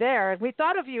were there. And we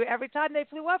thought of you every time they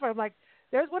flew over. I'm like,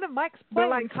 there's one of Mike's planes. They're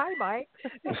like, hi, Mike.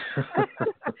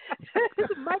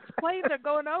 Mike's planes are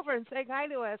going over and saying hi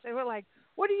to us. And we're like,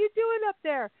 what are you doing up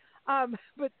there?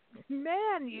 But,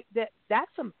 man,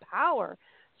 that's some power.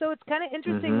 So it's kind of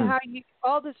interesting how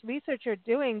all this research you're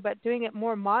doing, but doing it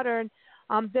more modern.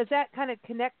 Does that kind of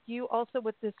connect you also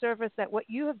with the service that what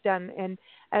you have done and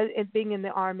being in the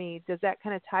Army? Does that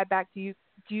kind of tie back? Do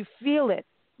you feel it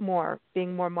more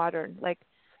being more modern, like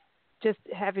just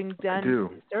having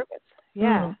done service?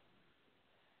 Yeah,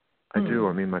 I do.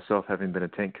 I mean, myself having been a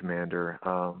tank commander,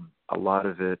 a lot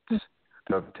of it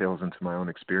dovetails into my own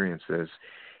experiences,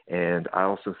 and I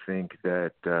also think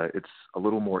that it's a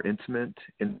little more intimate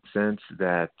in the sense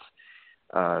that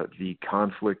the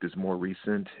conflict is more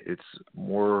recent, it's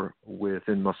more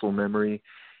within muscle memory,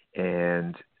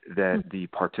 and that the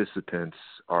participants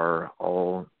are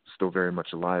all still very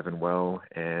much alive and well.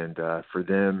 And for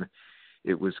them,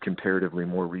 it was comparatively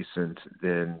more recent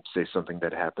than, say, something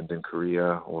that happened in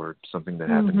Korea or something that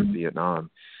happened in Vietnam.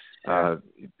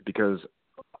 Because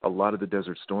a lot of the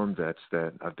Desert Storm vets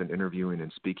that I've been interviewing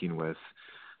and speaking with,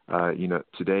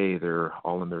 today they're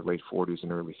all in their late 40s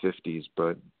and early 50s,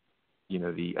 but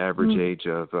the average age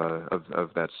of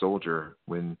that soldier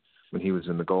when he was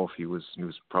in the Gulf, he was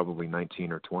probably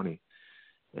 19 or 20,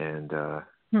 and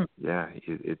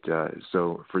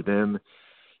so for them,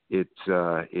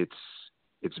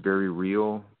 it's very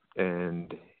real,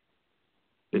 and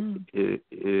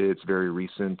it's very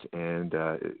recent, and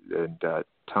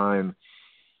time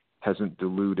hasn't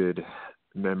diluted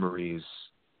memories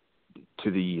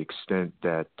to the extent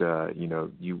that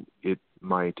it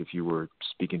might if you were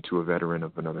speaking to a veteran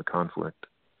of another conflict.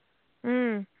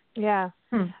 Yeah.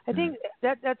 I think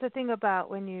that's the thing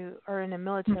about when you are in a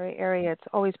military area, it's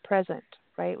always present,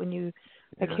 right? When you,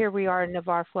 here we are in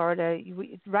Navarre, Florida,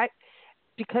 right?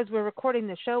 Because we're recording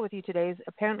the show with you today,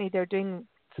 apparently they're doing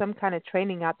some kind of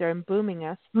training out there and booming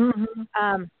us.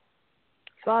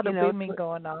 A lot of booming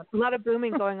going on. A lot of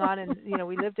booming going on, and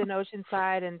we lived in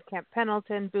Oceanside and Camp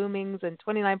Pendleton, boomings, and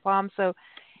 29 Palms. So,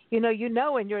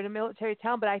 when you're in a military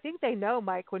town, but I think they know,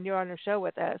 Mike, when you're on a show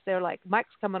with us. They're like,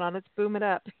 Mike's coming on, let's boom it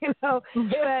up, But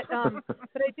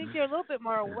I think you're a little bit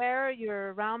more aware.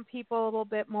 You're around people a little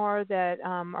bit more that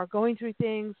are going through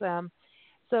things.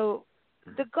 So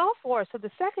the Gulf War, so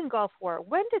the second Gulf War,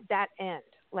 when did that end?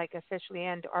 Like officially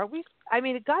end?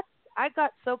 I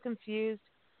got so confused.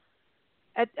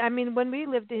 When we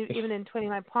lived even in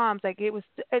Twentynine-Palms, like was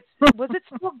it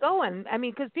still going?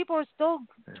 Because people were still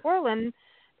twirling,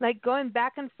 like going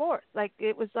back and forth. Like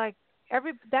it was like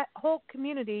that whole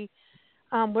community.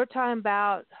 We're talking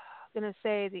about, I'm gonna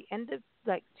say the end of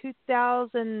like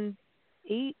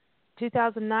 2008,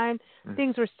 2009.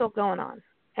 Things were still going on,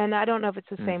 and I don't know if it's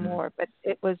the same war, but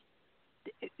it was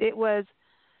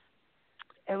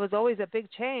always a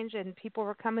big change, and people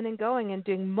were coming and going and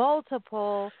doing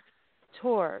multiple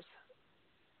tours,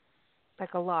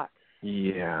 like a lot.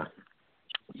 Yeah.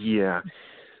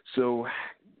 So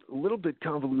a little bit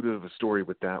convoluted of a story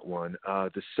with that one.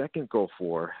 The second Gulf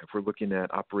War, if we're looking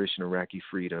at Operation Iraqi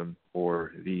Freedom,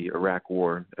 or the Iraq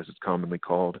War as it's commonly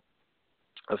called,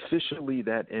 officially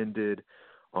that ended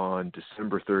on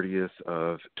December 30th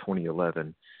of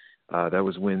 2011. That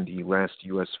was when the last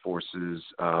U.S. forces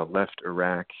left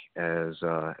Iraq as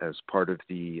part of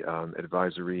the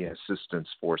advisory assistance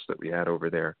force that we had over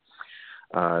there,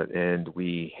 and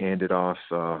we handed off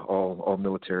all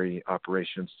military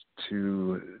operations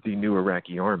to the new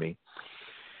Iraqi army.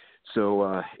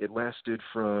 So it lasted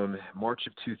from March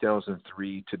of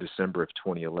 2003 to December of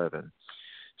 2011.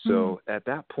 So at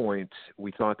that point,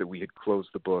 we thought that we had closed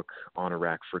the book on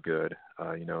Iraq for good.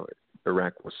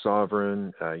 Iraq was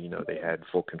sovereign. They had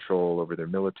full control over their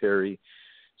military.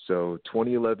 So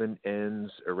 2011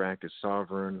 ends. Iraq is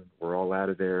sovereign. We're all out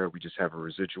of there. We just have a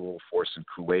residual force in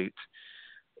Kuwait.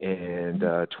 And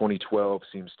 2012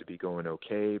 seems to be going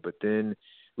okay. But then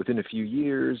within a few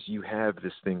years, you have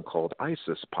this thing called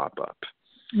ISIS pop up.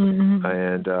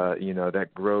 And that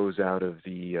grows out of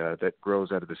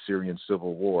the Syrian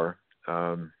civil war.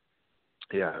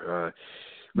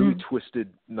 Really twisted,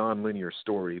 nonlinear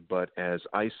story. But as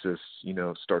ISIS,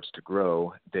 starts to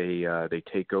grow, they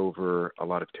take over a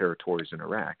lot of territories in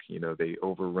Iraq. They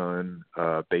overrun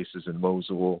bases in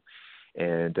Mosul,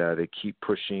 and they keep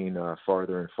pushing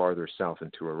farther and farther south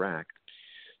into Iraq.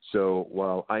 So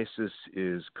while ISIS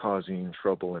is causing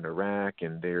trouble in Iraq,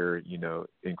 and they're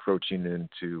encroaching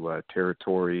into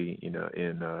territory in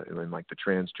like the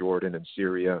Transjordan and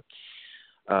Syria,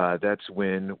 that's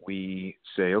when we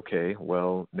say, okay,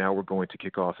 well, now we're going to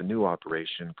kick off a new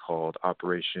operation called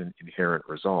Operation Inherent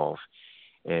Resolve,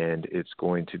 and it's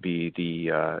going to be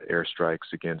the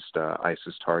airstrikes against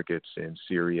ISIS targets in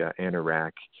Syria and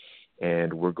Iraq,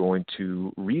 and we're going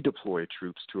to redeploy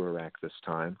troops to Iraq this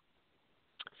time.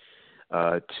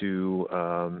 To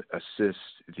assist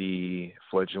the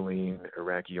fledgling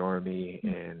Iraqi army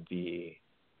and the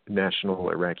National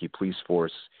Iraqi Police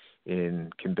Force in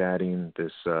combating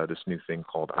this new thing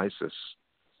called ISIS.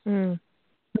 Yeah.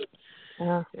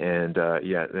 And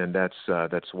and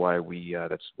that's why we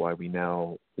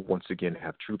now once again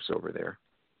have troops over there.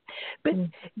 But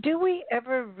do we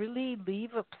ever really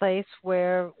leave a place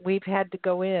where we've had to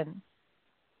go in?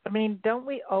 Don't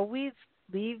we always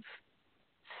leave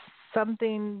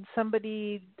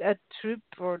somebody, a troop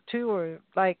or two, or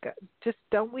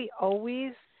don't we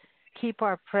always keep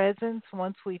our presence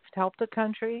once we've helped a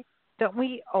country? Don't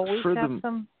we always have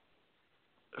some?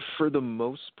 For the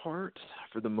most part,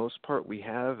 we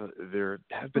have. There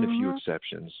have been a few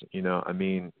exceptions.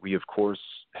 We of course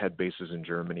had bases in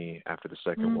Germany after the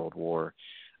Second World War.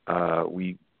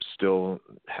 We still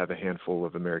have a handful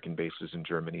of American bases in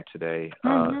Germany today.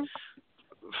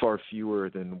 Far fewer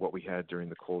than what we had during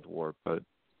the Cold War, but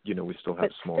we still have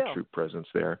a small troop presence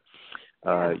there.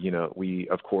 We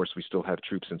still have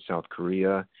troops in South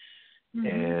Korea,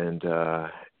 and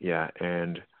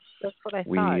and that's what I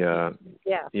thought.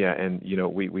 And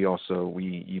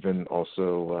we even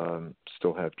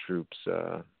still have troops.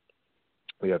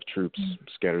 We have troops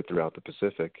scattered throughout the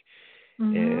Pacific.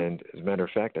 And as a matter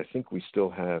of fact, I think we still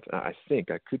have. I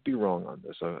could be wrong on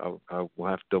this. I will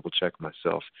have to double check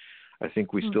myself. I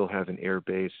think we still have an air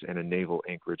base and a naval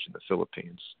anchorage in the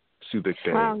Philippines, Subic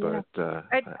Bay. Wow,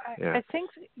 I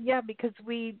think because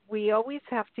we always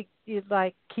have to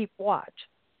keep watch.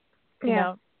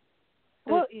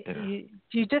 Well,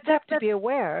 you just have to be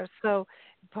aware. So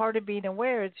part of being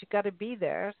aware is you got to be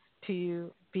there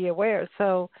to be aware.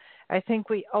 So I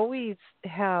think we always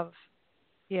have,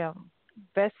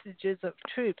 vestiges of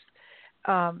troops,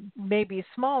 maybe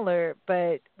smaller,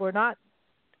 but we're not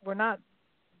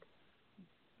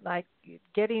like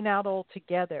getting out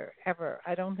altogether ever.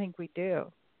 I don't think we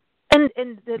do. And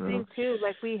the thing too,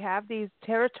 like we have these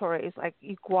territories like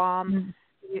Guam,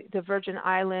 the Virgin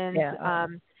Islands,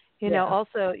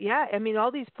 also, I mean,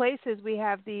 all these places we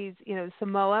have these,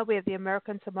 Samoa, we have the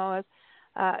American Samoas,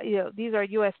 these are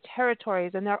U.S.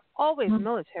 territories, and they're always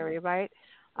military, right?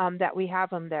 That we have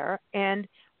them there, and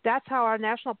that's how our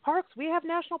national parks. We have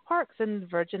national parks in the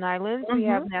Virgin Islands. We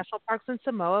have national parks in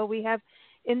Samoa. We have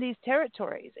in these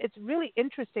territories. It's really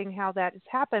interesting how that has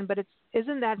happened, but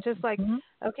isn't that just like,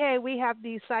 okay, we have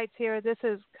these sites here. This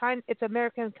is it's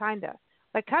American kind of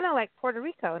like Puerto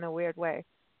Rico in a weird way.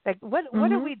 Like what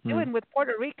are we doing with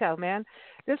Puerto Rico, man?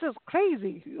 This is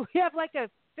crazy. We have like a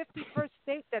 51st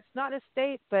state that's not a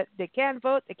state, but they can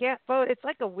vote, they can't vote. It's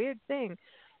like a weird thing,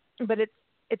 but it's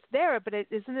there. But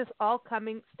isn't this all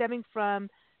stemming from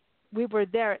we were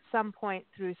there at some point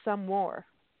through some war?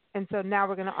 And so now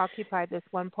we're going to occupy this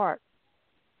one part.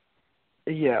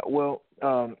 Yeah, well,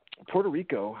 Puerto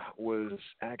Rico was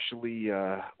actually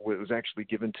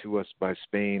given to us by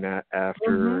Spain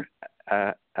after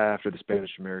the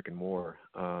Spanish-American War.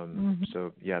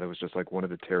 So that was just like one of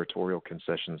the territorial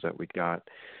concessions that we got.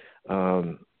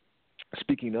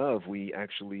 Speaking of, we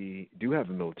actually do have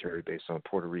a military base on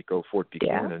Puerto Rico, Fort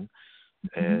Buchanan,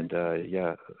 and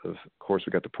of course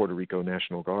we got the Puerto Rico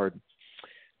National Guard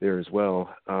there as well.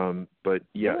 But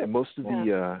most of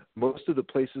the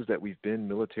places that we've been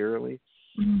militarily,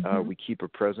 we keep a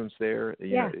presence there.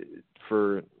 You know,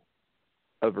 for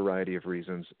a variety of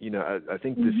reasons. I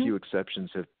think the few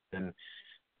exceptions have been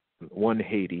one,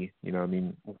 Haiti. I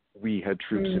mean, we had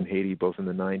troops in Haiti both in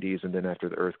the 90s and then after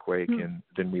the earthquake, and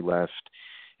then we left.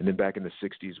 And then back in the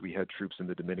 60s, we had troops in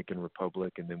the Dominican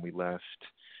Republic, and then we left.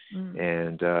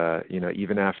 And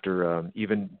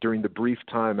even during the brief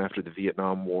time after the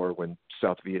Vietnam War, when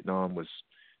South Vietnam was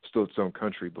still its own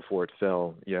country before it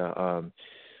fell,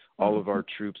 all of our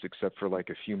troops, except for like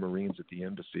a few Marines at the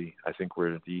embassy, I think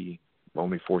were the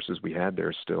only forces we had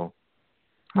there still.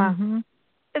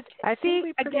 I think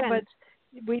we pretty much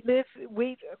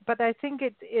but I think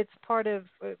it's part of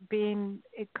being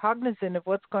cognizant of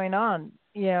what's going on.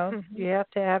 You have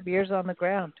to have ears on the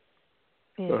ground.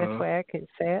 That's why I could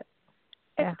say it.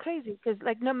 It's crazy because,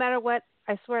 like, no matter what,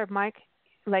 I swear, Mike,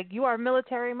 like, you are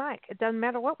military Mike. It doesn't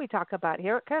matter what we talk about.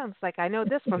 Here it comes. Like, I know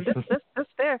this from this,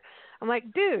 there. I'm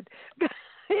like, dude.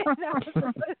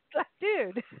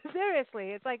 Dude,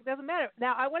 seriously. It's like, doesn't matter.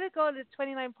 Now, I want to go to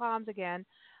 29 Palms again.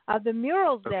 The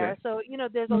murals there. So,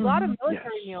 there's a lot of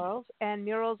military murals and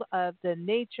murals of the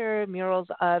nature, murals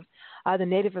of the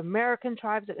Native American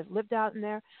tribes that have lived out in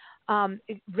there.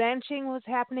 Ranching was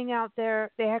happening out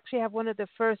there. They actually have one of the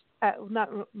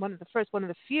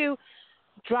few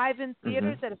drive-in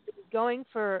theaters that have been going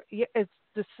for, it's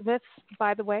the Smiths,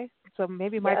 by the way. So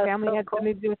maybe my family had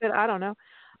something to do with it. I don't know.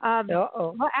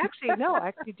 Well, actually, no, I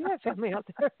actually do have family out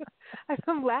there.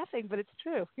 I'm laughing, but it's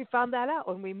true. We found that out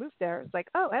when we moved there. It's like,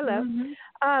 oh, hello.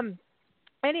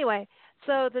 Anyway,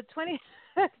 so the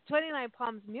 29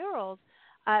 Palms murals.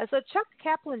 So Chuck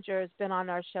Caplinger has been on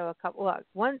our show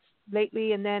once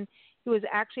lately, and then he was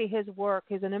actually his work.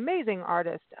 He's an amazing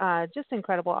artist, just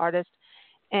incredible artist.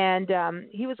 And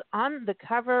he was on the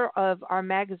cover of our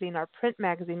magazine, our print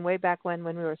magazine, way back when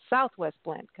we were Southwest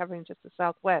Blend, covering just the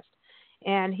Southwest.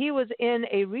 And he was in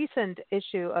a recent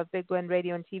issue of Big Blend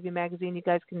Radio and TV magazine. You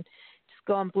guys can just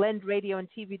go on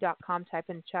blendradioandtv.com, type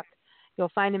in Chuck. You'll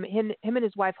find him. Him and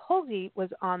his wife Holgi was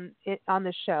on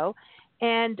the show,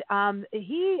 and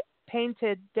he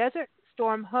painted Desert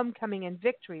Storm Homecoming and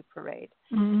Victory Parade,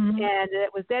 and it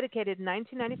was dedicated in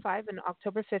 1995 on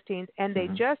October 15th. And they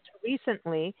just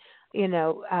recently,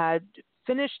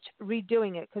 finished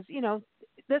redoing it because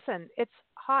listen, it's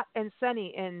hot and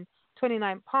sunny in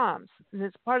 29 Palms, and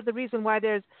it's part of the reason why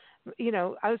there's,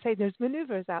 I would say there's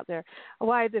maneuvers out there,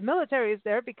 why the military is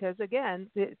there, because again,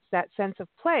 it's that sense of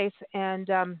place. And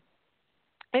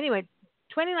anyway,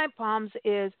 29 Palms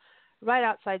is right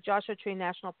outside Joshua Tree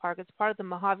National Park. It's part of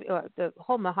the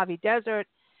whole Mojave Desert.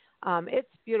 It's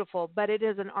beautiful, but it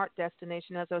is an art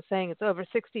destination. As I was saying, it's over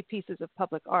 60 pieces of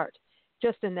public art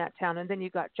just in that town. And then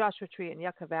you got Joshua Tree and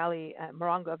Yucca Valley,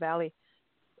 Morongo Valley,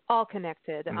 all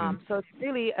connected. So it's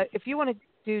really, if you want to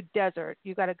do desert,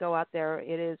 you got to go out there.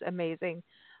 It is amazing.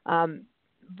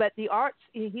 But the arts,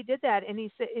 he did that, and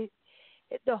he said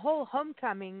the whole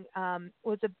homecoming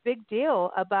was a big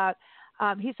deal about.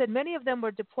 He said many of them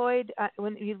were deployed.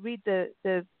 When you read the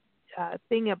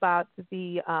thing about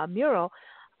the mural,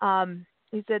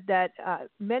 he said that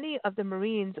many of the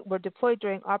Marines were deployed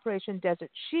during Operation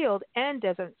Desert Shield and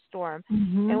Desert Storm.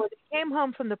 And when they came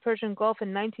home from the Persian Gulf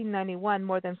in 1991,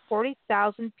 more than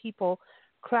 40,000 people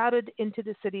crowded into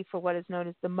the city for what is known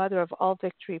as the Mother of All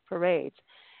Victory parades.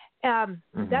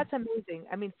 That's amazing.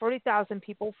 I mean, 40,000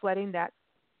 people flooding that.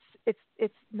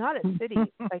 It's not a city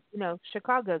like,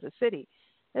 Chicago's a city.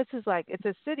 This is like, it's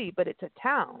a city, but it's a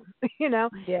town,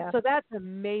 Yeah. So that's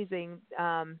amazing.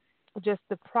 Just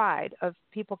the pride of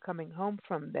people coming home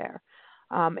from there.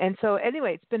 And so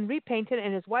anyway, it's been repainted,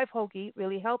 and his wife Hoagie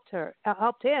really helped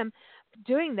him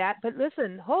doing that. But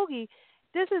listen, Hoagie,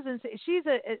 this is insane.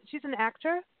 She's an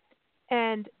actor,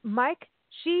 and Mike,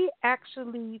 she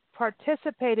actually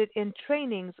participated in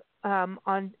trainings on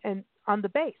the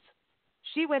base.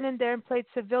 She went in there and played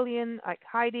civilian, like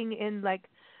hiding in like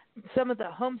some of the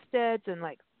homesteads and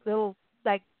like little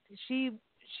like she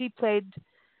played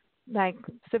like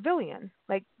civilian,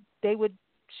 like they would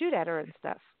shoot at her and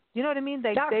stuff. You know what I mean?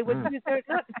 They would use her,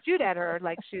 not shoot at her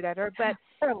like shoot at her, but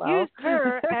use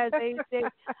her as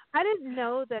I didn't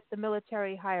know that the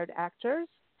military hired actors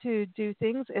to do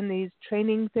things in these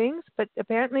training things, but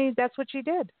apparently that's what she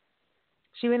did.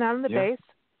 She went out on the base,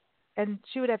 and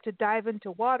she would have to dive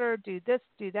into water, do this,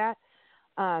 do that.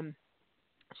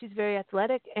 She's very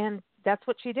athletic, and that's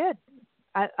what she did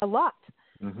a lot.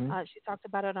 She talked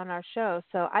about it on our show,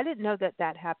 so I didn't know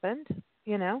that happened.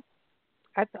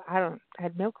 I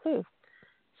had no clue.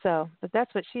 So, but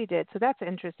that's what she did. So that's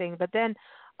interesting. But then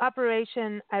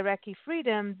Operation Iraqi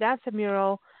Freedom, that's a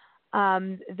mural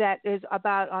that is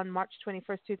about on March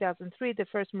 21st, 2003, the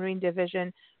 1st Marine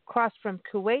Division crossed from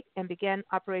Kuwait and began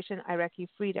Operation Iraqi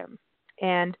Freedom.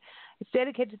 And it's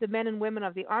dedicated to the men and women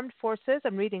of the armed forces.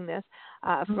 I'm reading this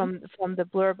from the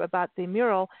blurb about the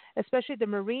mural, especially the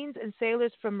Marines and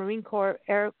sailors from Marine Corps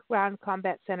Air Ground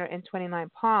Combat Center in 29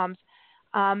 Palms.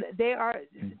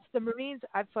 The Marines,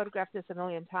 I've photographed this a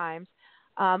million times,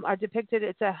 are depicted.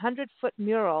 It's a 100-foot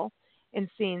mural in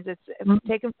scenes. It's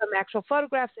taken from actual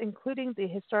photographs, including the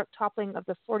historic toppling of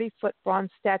the 40-foot bronze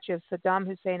statue of Saddam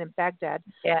Hussein in Baghdad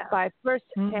by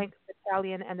 1st Tank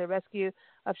Battalion and the rescue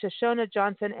of Shoshona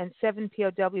Johnson and 7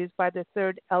 POWs by the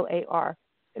 3rd LAR.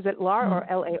 Is it LAR or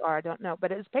LAR? I don't know.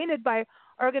 But it was painted by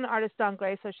Oregon artist Don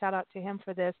Gray, so shout out to him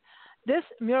for this. This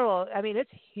mural, I mean,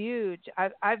 it's huge.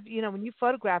 I've when you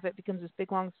photograph it, it becomes this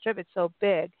big, long strip. It's so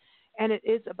big. And it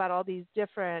is about all these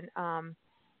different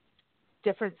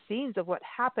scenes of what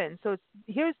happened. So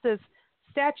here's this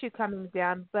statue coming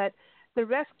down, but the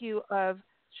rescue of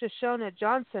Shoshona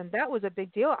Johnson, that was a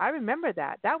big deal. I remember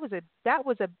that. That was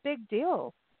a big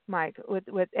deal, Mike,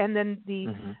 with and then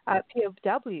the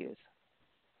POWs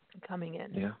coming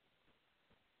in.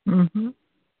 Yeah.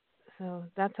 So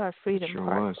that's our freedom sure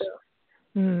part. Was.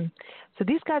 So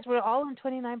these guys were all in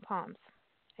 29 Palms.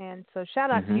 And so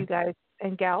shout out to you guys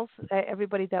and gals,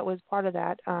 everybody that was part of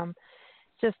that.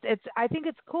 I think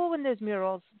it's cool when there's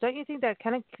murals. Don't you think that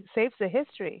kind of saves the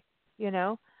history,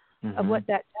 of what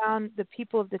that town, the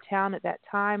people of the town at that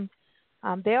time,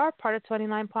 they are part of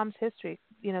 29 Palms history.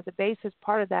 The base is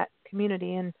part of that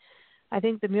community. And I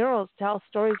think the murals tell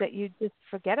stories that you just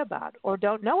forget about or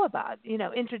don't know about,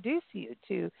 introduce you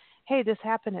to, hey, this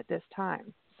happened at this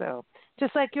time. So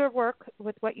just like your work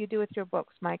with what you do with your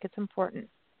books, Mike, it's important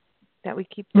that we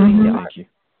keep doing the art. Thank you.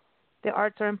 The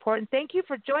arts are important. Thank you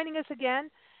for joining us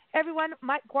again. Everyone,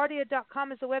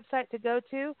 MikeGuardia.com is the website to go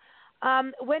to.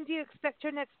 When do you expect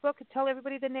your next book? Tell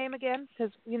everybody the name again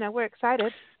because, we're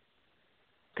excited.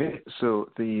 Okay, so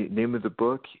the name of the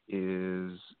book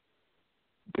is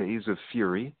Days of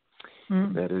Fury.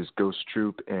 That is Ghost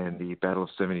Troop and the Battle of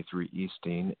 73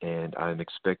 Easting, and I'm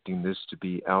expecting this to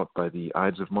be out by the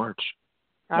Ides of March.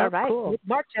 All right. Cool.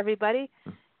 March, everybody.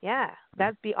 Yeah,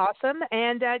 that'd be awesome.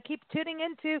 And keep tuning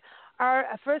into our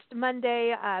first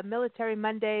Monday, Military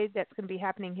Monday, that's going to be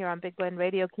happening here on Big Blend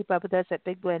Radio. Keep up with us at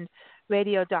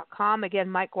BigBlendRadio.com. Again,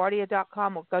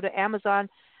 MikeGuardia.com. We'll go to Amazon.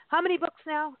 How many books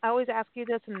now? I always ask you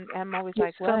this, and I'm always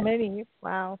like, what? So many.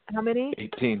 Wow. How many?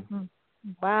 18.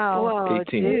 Wow. Whoa,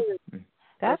 18. Dude.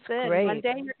 That's great. One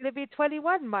day you're going to be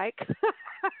 21, Mike.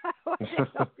 One day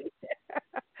I'll be there.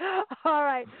 All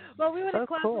right. Well, we want to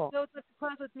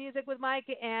close with music with Mike,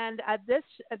 and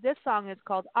this song is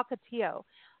called Ocotillo.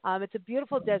 It's a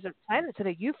beautiful desert plant. It's in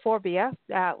a euphorbia.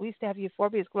 We used to have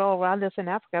euphorbias grow around us in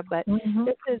Africa, but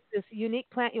this is this unique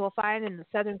plant you will find in the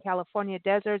Southern California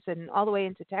deserts and all the way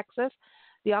into Texas.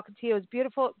 The Ocotillo is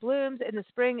beautiful. It blooms in the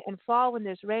spring and fall when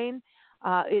there's rain.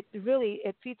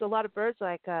 It feeds a lot of birds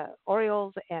like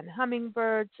orioles and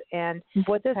hummingbirds. And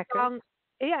this song,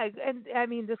 yeah, and I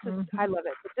mean, this is I love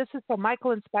it. But this is for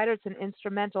Michael and Spider. It's an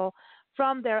instrumental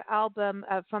from their album,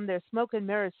 from their Smoke and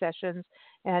Mirror sessions,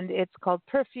 and it's called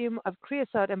Perfume of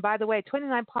Creosote. And by the way,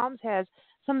 29 Palms has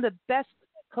some of the best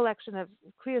collection of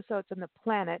creosotes on the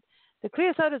planet. The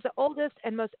creosote is the oldest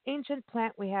and most ancient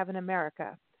plant we have in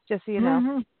America, just so you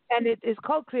know. And it is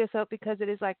called creosote because it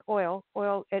is like oil.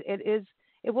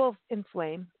 It will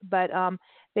inflame, but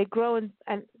they grow and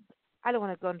I don't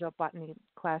want to go into a botany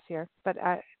class here, but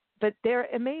they're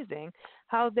amazing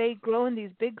how they grow in these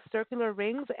big circular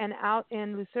rings. And out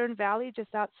in Lucerne Valley,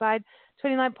 just outside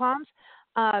 29 Palms,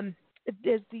 it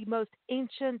is the most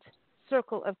ancient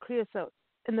circle of creosote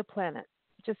in the planet,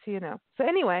 just so you know. So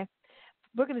anyway,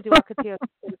 we're going to do Ocotillo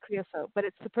Creosote, but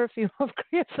it's the Perfume of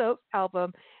Creosote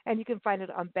album, and you can find it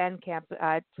on Bandcamp.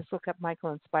 Just look up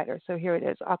Michael and Spider. So here it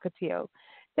is, Ocotillo.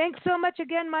 Thanks so much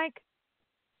again, Mike.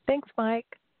 Thanks, Mike.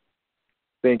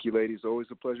 Thank you, ladies. Always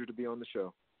a pleasure to be on the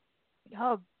show.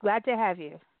 Oh, glad to have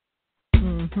you.